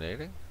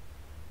 Fascinating.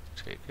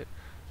 Take it.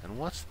 And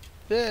what's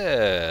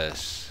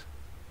this?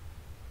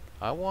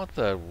 I want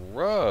the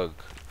rug.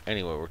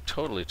 Anyway, we're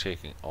totally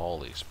taking all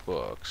these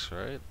books,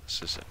 right?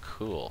 This is a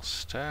cool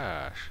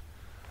stash.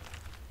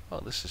 Oh,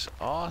 this is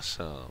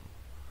awesome.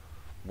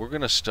 We're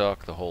going to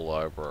stock the whole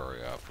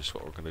library up is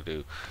what we're going to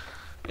do.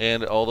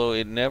 And although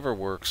it never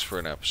works for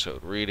an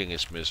episode, reading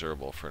is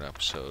miserable for an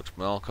episode.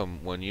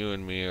 Malcolm, when you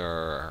and me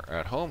are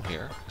at home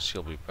here, because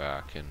you'll be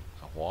back in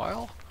a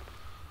while,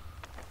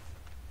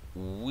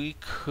 we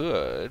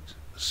could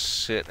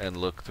sit and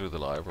look through the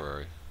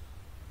library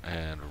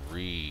and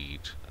read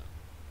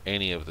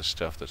any of the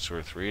stuff that's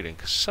worth reading,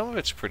 because some of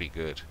it's pretty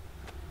good.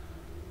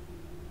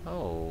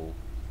 Oh,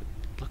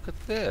 look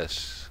at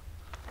this.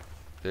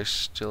 There's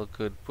still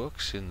good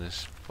books in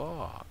this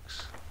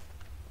box.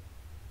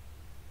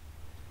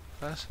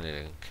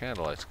 Fascinating.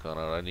 Candlelight's gone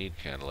out. I need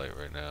candlelight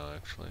right now,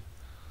 actually.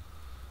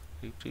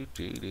 Do do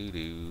do do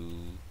do.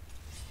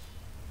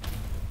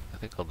 I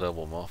think I'll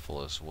double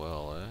muffle as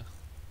well, eh?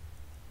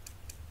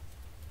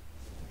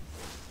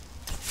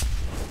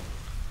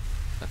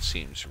 That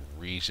seems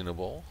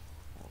reasonable.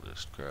 We'll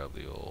just grab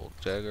the old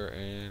dagger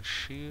and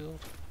shield.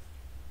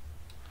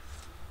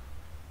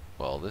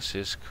 Well, this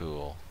is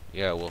cool.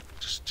 Yeah, we'll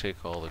just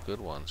take all the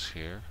good ones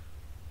here.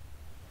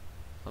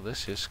 Oh,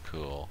 this is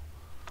cool.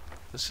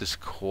 This is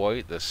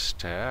quite the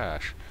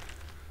stash.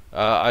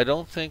 I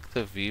don't think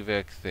the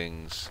Vivek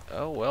things...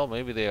 Oh, well,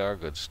 maybe they are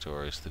good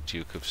stories. The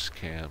Duke of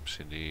Scamps,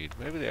 indeed.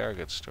 Maybe they are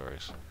good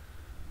stories.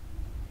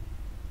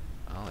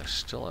 Oh, there's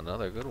still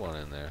another good one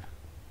in there.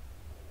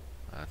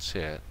 That's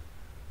it.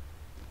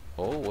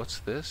 Oh, what's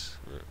this?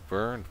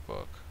 Burned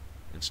book.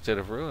 Instead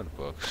of ruined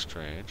book.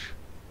 Strange.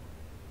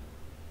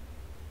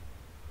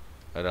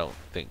 I don't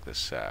think the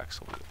sacks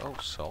will be... Oh,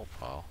 salt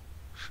pile.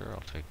 Sure,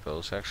 I'll take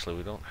those. Actually,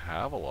 we don't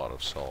have a lot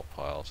of salt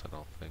piles, I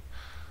don't think.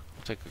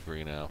 I'll take a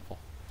green apple.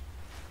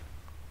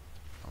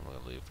 I'm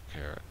going to leave the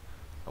carrot.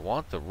 I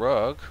want the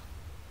rug.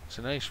 It's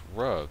a nice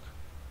rug.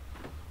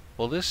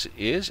 Well, this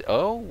is...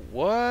 Oh,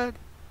 what?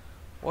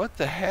 What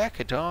the heck?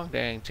 A dong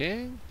dang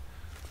ding?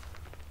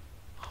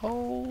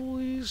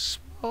 Holy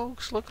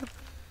smokes, look at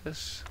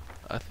this.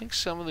 I think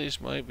some of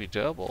these might be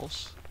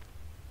doubles.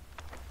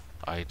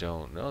 I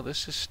don't know.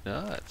 This is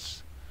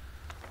nuts.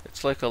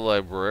 It's like a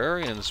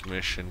librarian's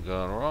mission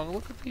gone wrong.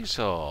 Look at these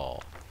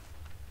all.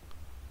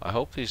 I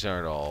hope these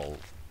aren't all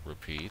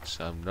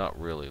repeats. I'm not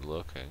really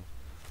looking.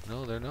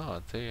 No, they're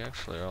not. They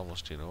actually are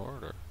almost in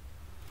order.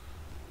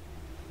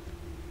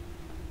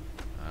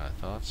 I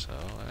thought so,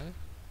 eh?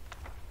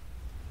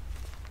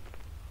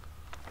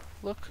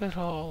 Look at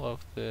all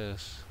of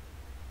this.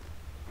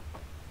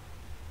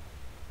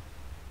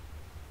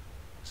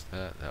 Is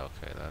that...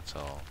 Okay, that's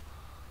all.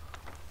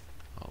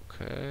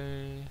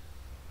 Okay.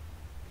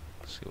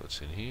 Let's see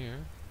what's in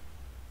here.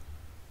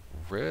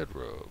 Red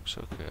robes.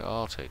 Okay,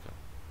 I'll take them.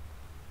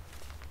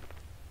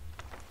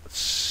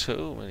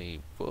 So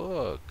many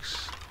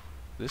books.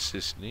 This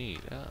is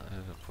neat. Ah,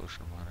 there's a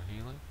potion of water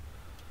healing.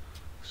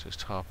 Let's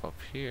just hop up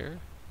here.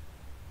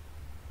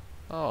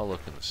 Oh, I'll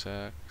look in the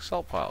sack.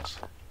 Salt piles.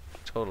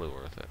 Totally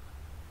worth it.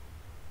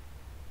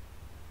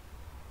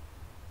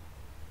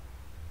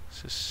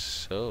 This is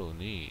so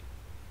neat.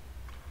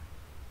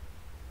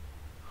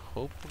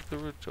 Hope of the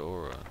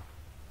Redora.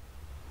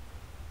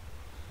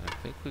 I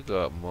think we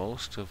got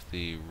most of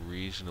the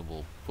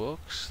reasonable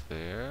books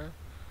there.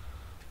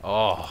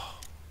 Oh,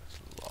 it's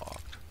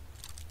locked.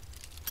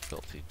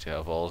 Filthy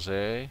devils,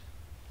 eh?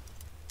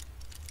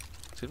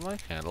 Did my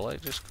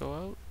candlelight just go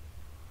out?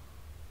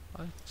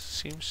 It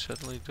seems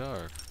suddenly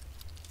dark.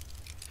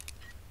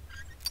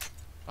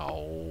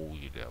 Oh,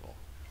 you devil.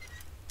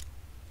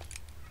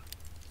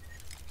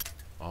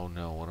 Oh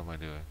no, what am I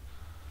doing?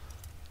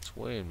 It's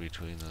way in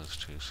between those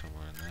two,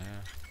 somewhere in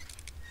there.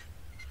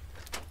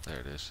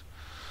 There it is.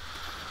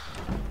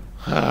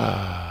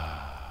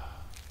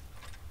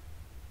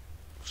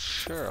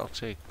 Sure, I'll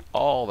take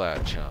all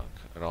that junk.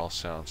 It all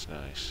sounds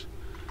nice.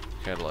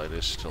 Candlelight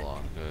is still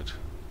on, good.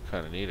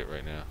 Kinda need it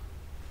right now.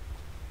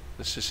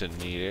 This is a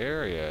neat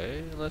area,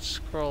 eh? Let's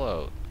scroll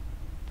out.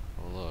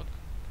 Oh, look.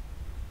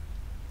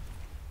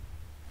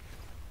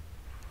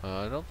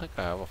 I don't think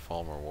I have a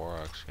Falmer War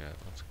Axe yet.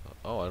 Let's go.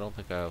 Oh, I don't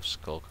think I have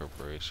Skulker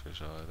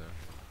Bracers either.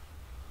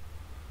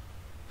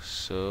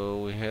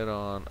 So we head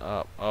on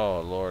up.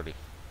 Oh, lordy.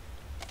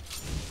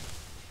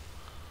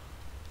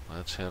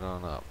 Let's head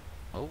on up.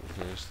 Oh,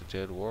 here's the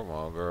dead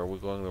warmonger. Are we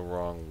going the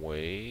wrong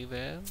way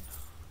then?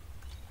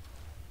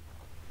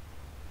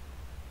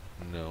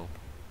 No.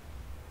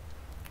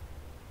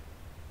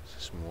 Is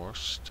this more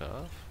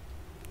stuff?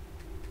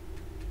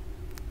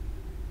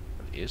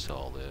 What is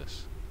all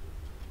this?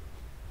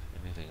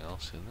 Anything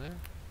else in there?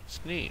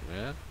 It's neat,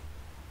 man.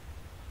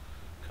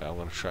 Okay, I'm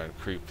gonna try and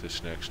creep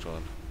this next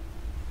one.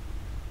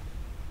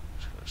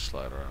 Just gonna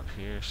slide around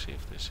here, see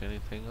if there's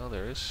anything. Oh,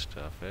 there is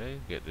stuff, eh?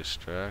 Get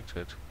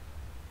distracted.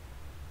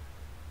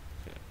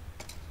 Okay.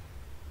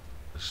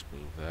 Let's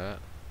move that.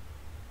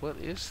 What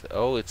is that?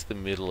 Oh, it's the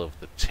middle of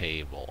the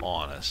table,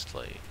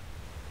 honestly.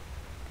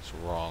 What's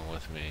wrong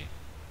with me?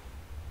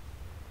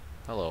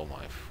 Hello,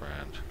 my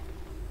friend.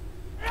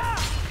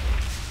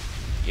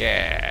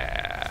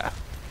 Yeah!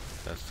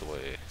 That's the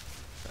way.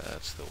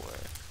 That's the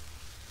way.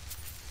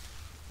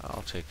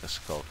 I'll take a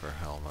Skulker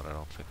helmet. I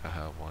don't think I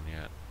have one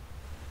yet.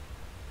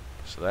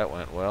 So that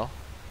went well.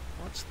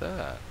 What's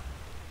that?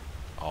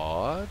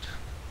 Odd?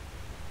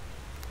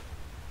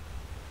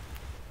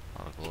 A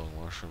lot of glowing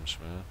mushrooms,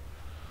 man.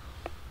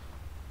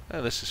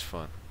 Yeah, this is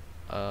fun.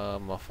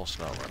 Muffle's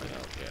not running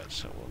out yet,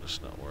 so we'll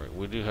just not worry.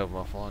 We do have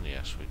Muffle on?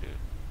 Yes, we do.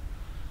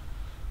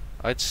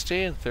 I'd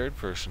stay in third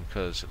person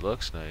because it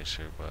looks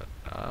nicer, but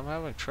I'm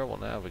having trouble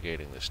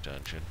navigating this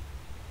dungeon.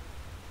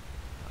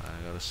 I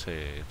gotta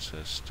say, it's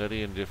a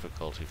study in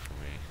difficulty for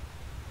me.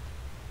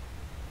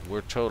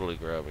 We're totally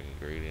grabbing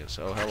ingredients.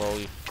 Oh, hello,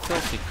 you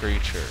filthy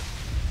creature.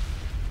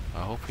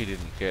 I hope he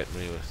didn't get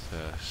me with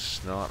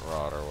snot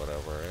rot or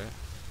whatever, eh?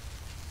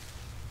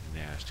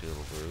 Nasty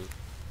little brute.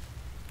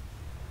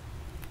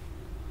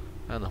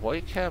 And the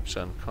white cap's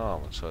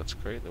uncommon, so it's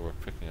great that we're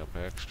picking up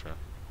extra.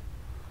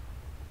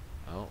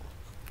 Oh,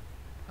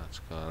 that's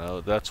gone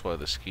out. That's why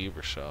the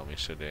skeever saw me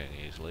so dang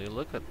easily.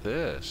 Look at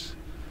this.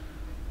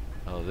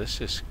 Oh, this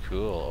is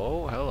cool.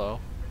 Oh, hello.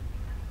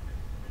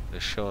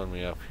 They're showing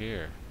me up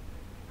here.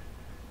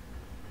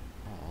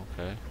 Oh,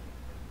 okay.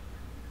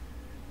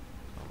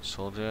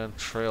 Soldier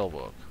Trail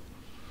Book.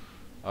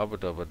 Ubba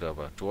dubba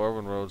dubba.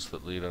 Dwarven roads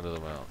that lead under the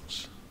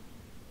mountains.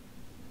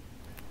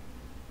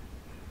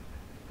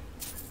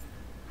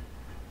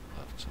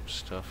 Left some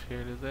stuff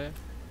here, did they?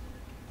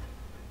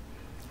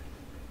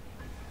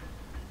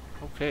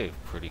 Okay,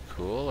 pretty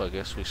cool. I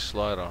guess we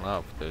slide on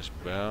up. There's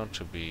bound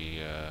to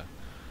be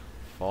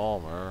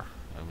Falmer.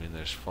 I mean,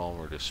 there's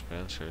Falmer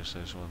dispensers.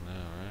 There's one there,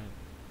 right?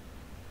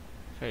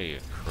 Okay, you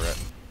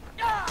cretin.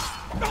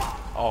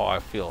 Oh, I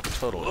feel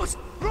totally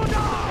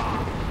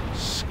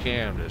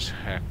scammed as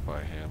heck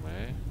by him,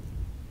 eh?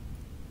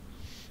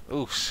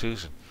 Ooh,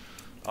 Susan.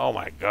 Oh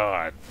my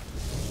god.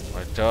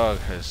 My dog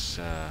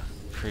has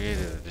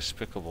created a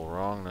despicable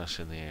wrongness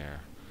in the air.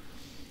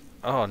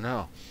 Oh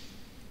no.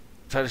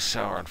 That is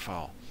sour and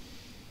foul.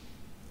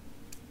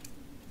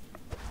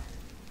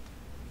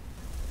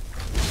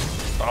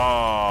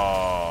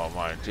 Oh,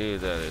 my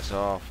dude, that is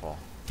awful.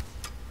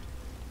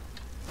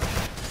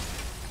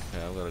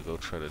 Okay, I'm gonna go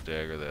try to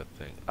dagger that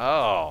thing.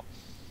 Oh!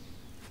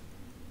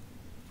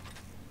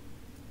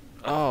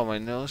 Oh, my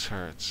nose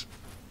hurts.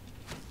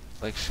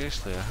 Like,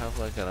 seriously, I have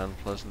like an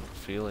unpleasant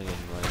feeling in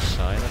my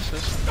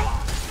sinuses.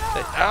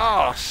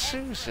 Oh,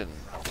 Susan!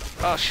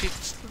 Oh,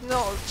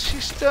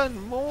 she's done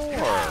more!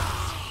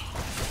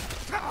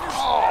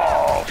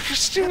 Oh,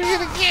 she's doing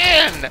it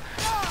again!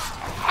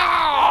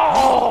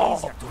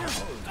 Oh!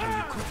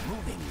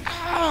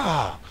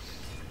 Ah!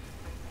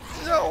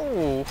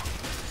 No!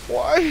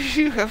 Why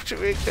do you have to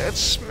make that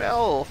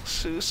smell,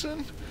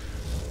 Susan?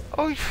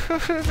 Oh, you're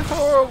a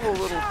horrible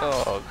little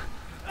dog.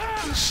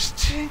 You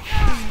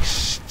stinky,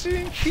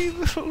 stinky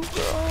little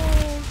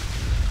dog.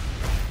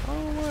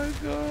 Oh my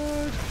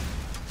god.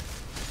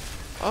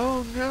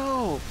 Oh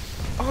no!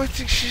 Oh, I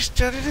think she's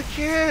done it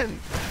again.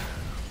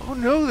 Oh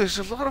no, there's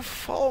a lot of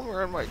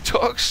Falmer and my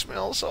dog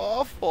smells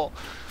awful.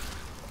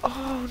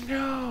 Oh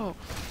no.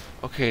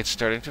 Okay, it's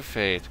starting to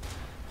fade.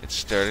 It's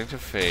starting to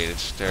fade.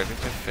 It's starting to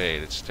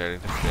fade. It's starting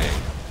to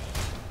fade.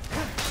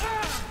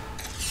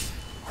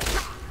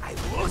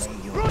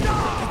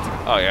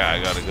 Oh yeah,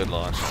 I got a good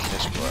launch on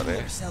this blood,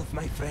 eh?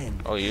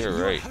 Oh, you're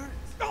right.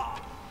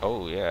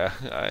 Oh yeah,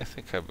 I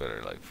think I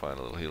better like find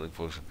a little healing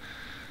potion.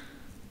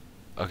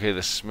 Okay,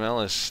 the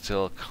smell is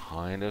still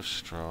kind of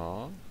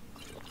strong.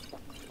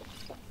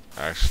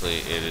 Actually,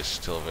 it is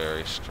still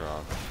very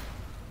strong.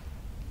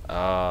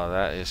 Oh,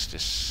 that is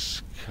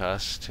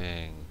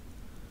disgusting.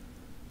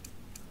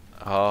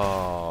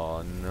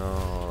 Oh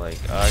no,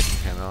 like I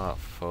cannot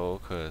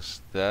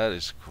focus. That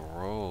is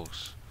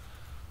gross.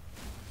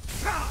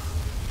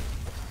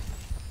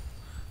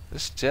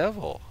 This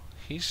devil,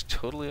 he's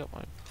totally up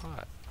my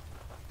butt.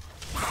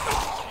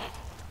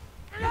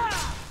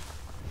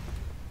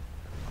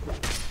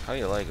 How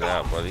you like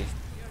that, buddy?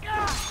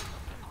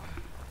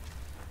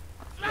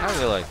 How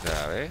you like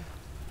that, eh?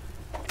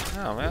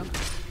 Oh man.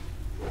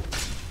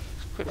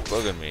 Quit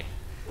bugging me.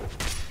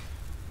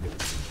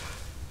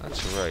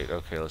 That's right.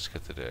 Okay, let's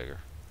get the dagger.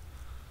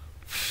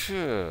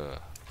 Phew.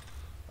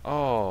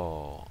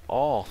 Oh,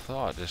 all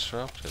thought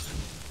disrupted.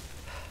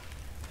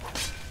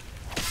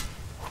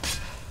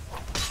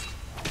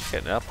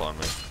 Getting up on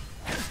me.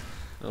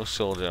 No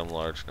soul gem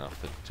large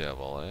enough, the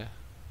devil, eh?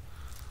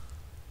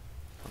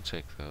 I'll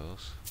take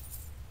those.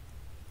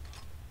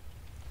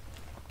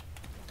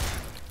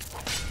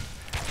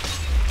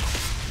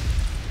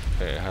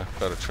 Okay, I've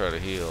got to try to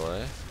heal,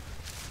 eh?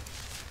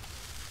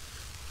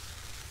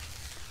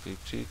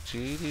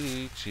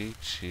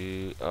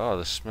 Oh,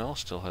 the smell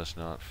still has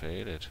not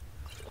faded.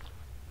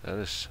 That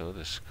is so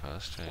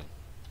disgusting.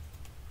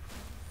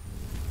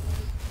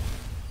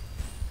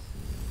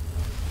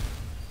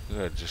 You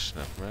got just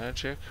enough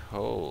magic?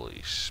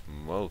 Holy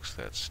smokes,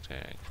 that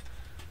stank.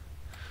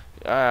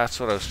 Ah, that's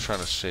what I was trying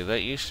to say.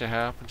 That used to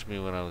happen to me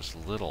when I was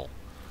little.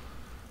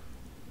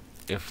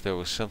 If there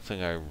was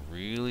something I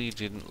really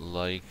didn't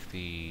like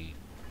the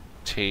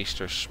taste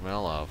or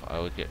smell of, I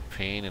would get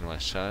pain in my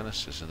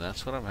sinuses, and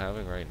that's what I'm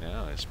having right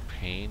now, is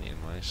pain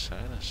in my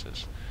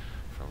sinuses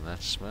from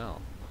that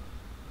smell.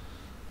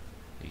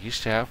 It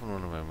used to happen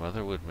when my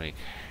mother would make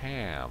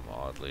ham,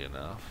 oddly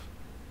enough.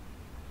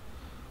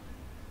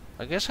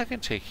 I guess I can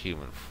take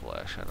human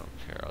flesh, I don't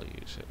care, I'll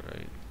use it,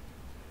 right?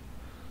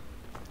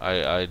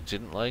 I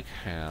didn't like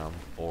ham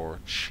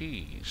or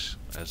cheese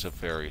as a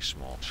very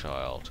small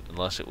child,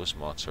 unless it was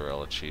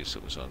mozzarella cheese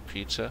that was on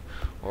pizza,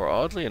 or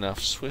oddly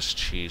enough, Swiss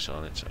cheese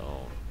on its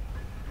own.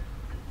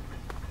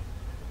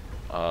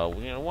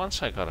 You know,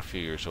 once I got a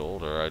few years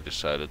older, I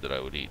decided that I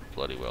would eat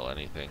bloody well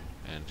anything,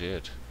 and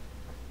did.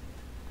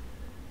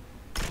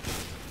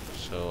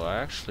 So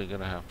I'm actually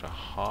gonna have to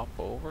hop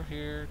over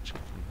here to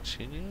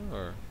continue,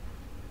 or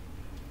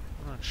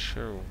I'm not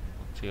sure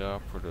what the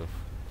operative.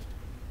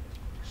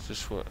 Is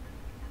this what?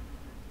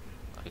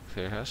 Like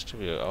there has to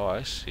be a, oh,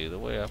 I see. The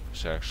way up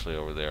is actually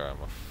over there.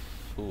 I'm a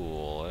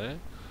fool, eh?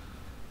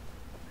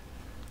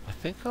 I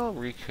think I'll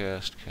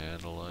recast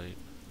Candlelight.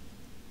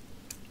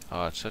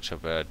 Oh, it's such a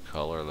bad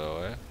color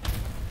though, eh?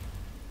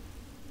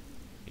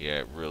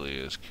 Yeah, it really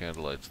is.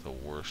 Candlelight's the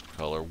worst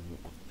color.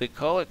 They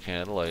call it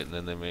Candlelight and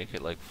then they make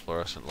it like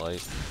fluorescent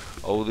light.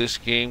 Oh, this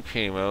game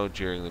came out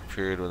during the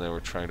period when they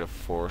were trying to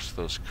force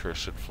those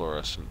cursed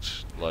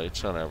fluorescent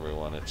lights on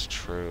everyone. It's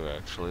true,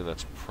 actually.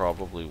 That's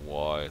probably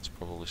why. It's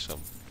probably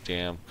some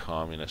damn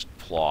communist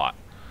plot.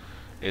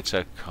 It's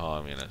a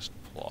communist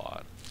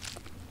plot.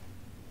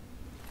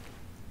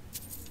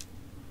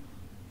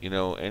 You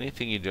know,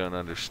 anything you don't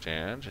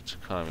understand, it's a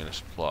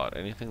communist plot.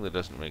 Anything that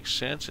doesn't make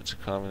sense, it's a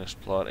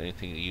communist plot.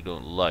 Anything that you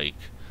don't like,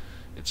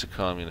 it's a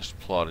communist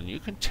plot. And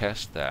you can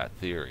test that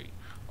theory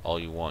all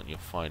you want, and you'll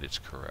find it's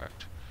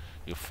correct.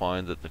 You'll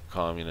find that the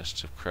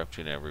communists have crept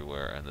in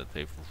everywhere and that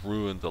they've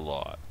ruined the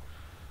lot.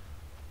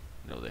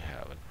 No, they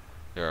haven't.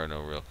 There are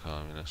no real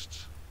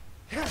communists.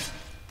 I'm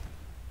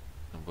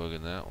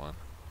bugging that one.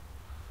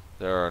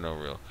 There are no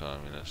real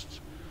communists.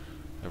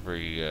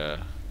 Every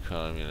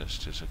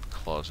communist is a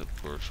closet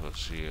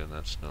bourgeoisie, and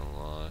that's no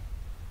lie.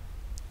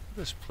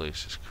 This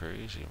place is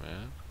crazy,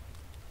 man.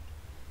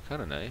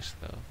 Kinda nice,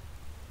 though.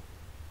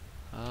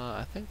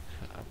 I think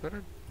I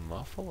better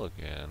muffle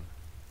again.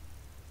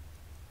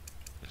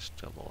 Just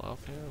double up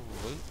here.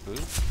 Whoop,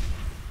 whoop.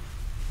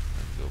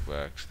 And go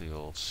back to the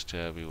old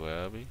stabby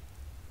wabby.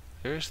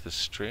 Here's the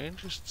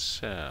strangest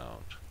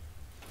sound.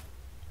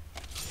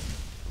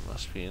 There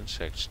must be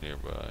insects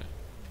nearby.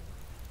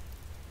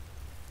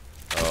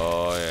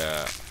 Oh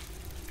yeah.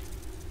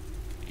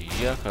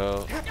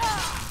 Yucko.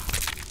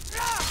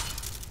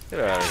 Get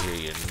out of here,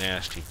 you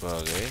nasty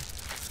bug, eh?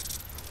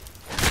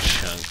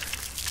 Chunk.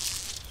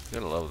 You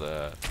gotta love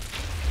that.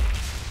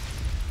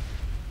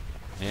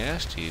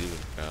 Nasty even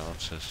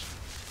bounces.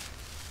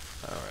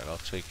 Alright, I'll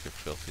take your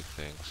filthy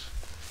things.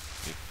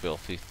 You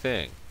filthy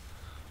thing.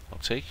 I'll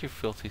take your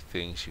filthy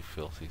things, you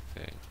filthy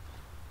thing.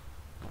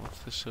 What's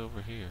this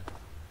over here?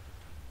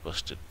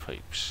 Busted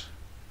pipes.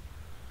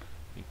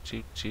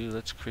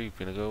 Let's creep.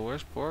 Inigo,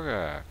 where's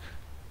Borgakh?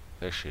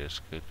 There she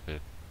is. Good,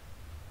 good.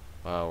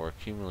 Wow, we're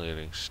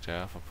accumulating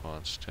staff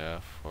upon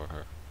staff for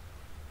her.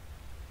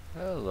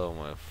 Hello,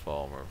 my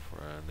Falmer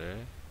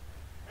friend,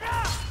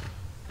 eh?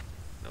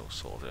 No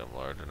soul gem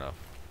large enough.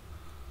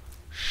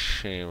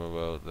 Shame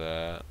about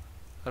that.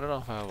 I don't know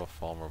if I have a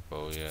Falmer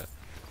bow yet.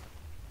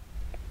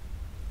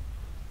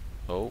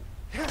 Oh.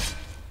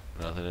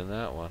 Nothing in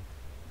that one.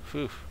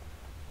 Phew.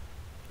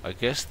 I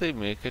guess they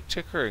make a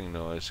tickering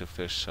noise if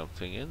there's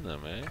something in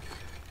them, eh?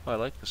 Oh, I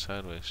like the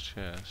sideways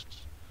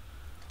chests.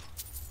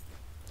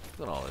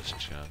 Look at all this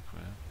junk,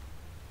 man.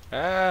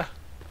 Ah!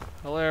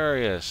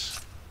 Hilarious!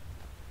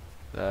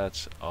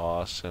 That's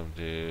awesome,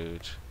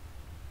 dude.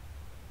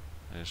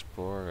 There's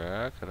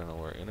Borgakh. I don't know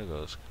where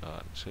Inigo's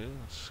gotten to.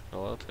 Let's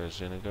go out. There's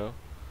Inigo.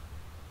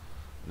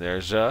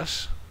 There's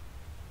us.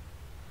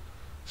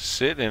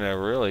 Sitting in a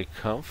really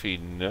comfy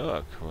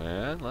nook,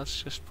 man.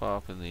 Let's just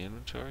pop in the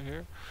inventory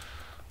here.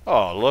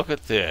 Oh, look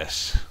at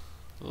this.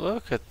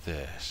 Look at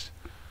this.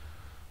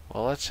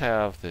 Well, let's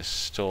have this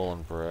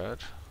stolen bread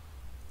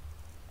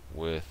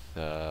with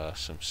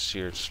some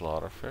seared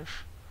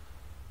slaughterfish.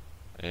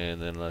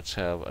 And then let's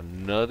have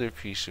another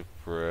piece of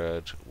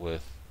bread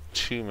with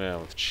 2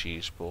 mammoth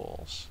cheese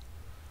balls.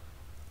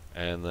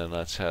 And then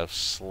let's have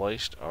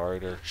sliced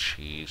Ardor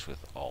cheese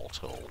with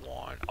Alto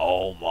wine.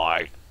 Oh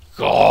my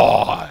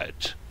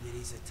god!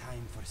 There is a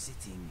time for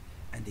sitting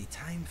and a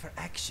time for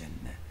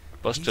action.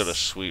 Busted a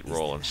sweet This is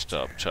roll the and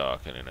stop matter.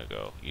 talking,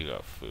 Inigo. You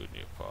got food in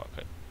your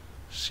pocket.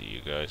 See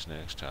you guys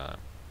next time.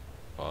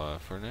 Bye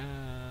for now.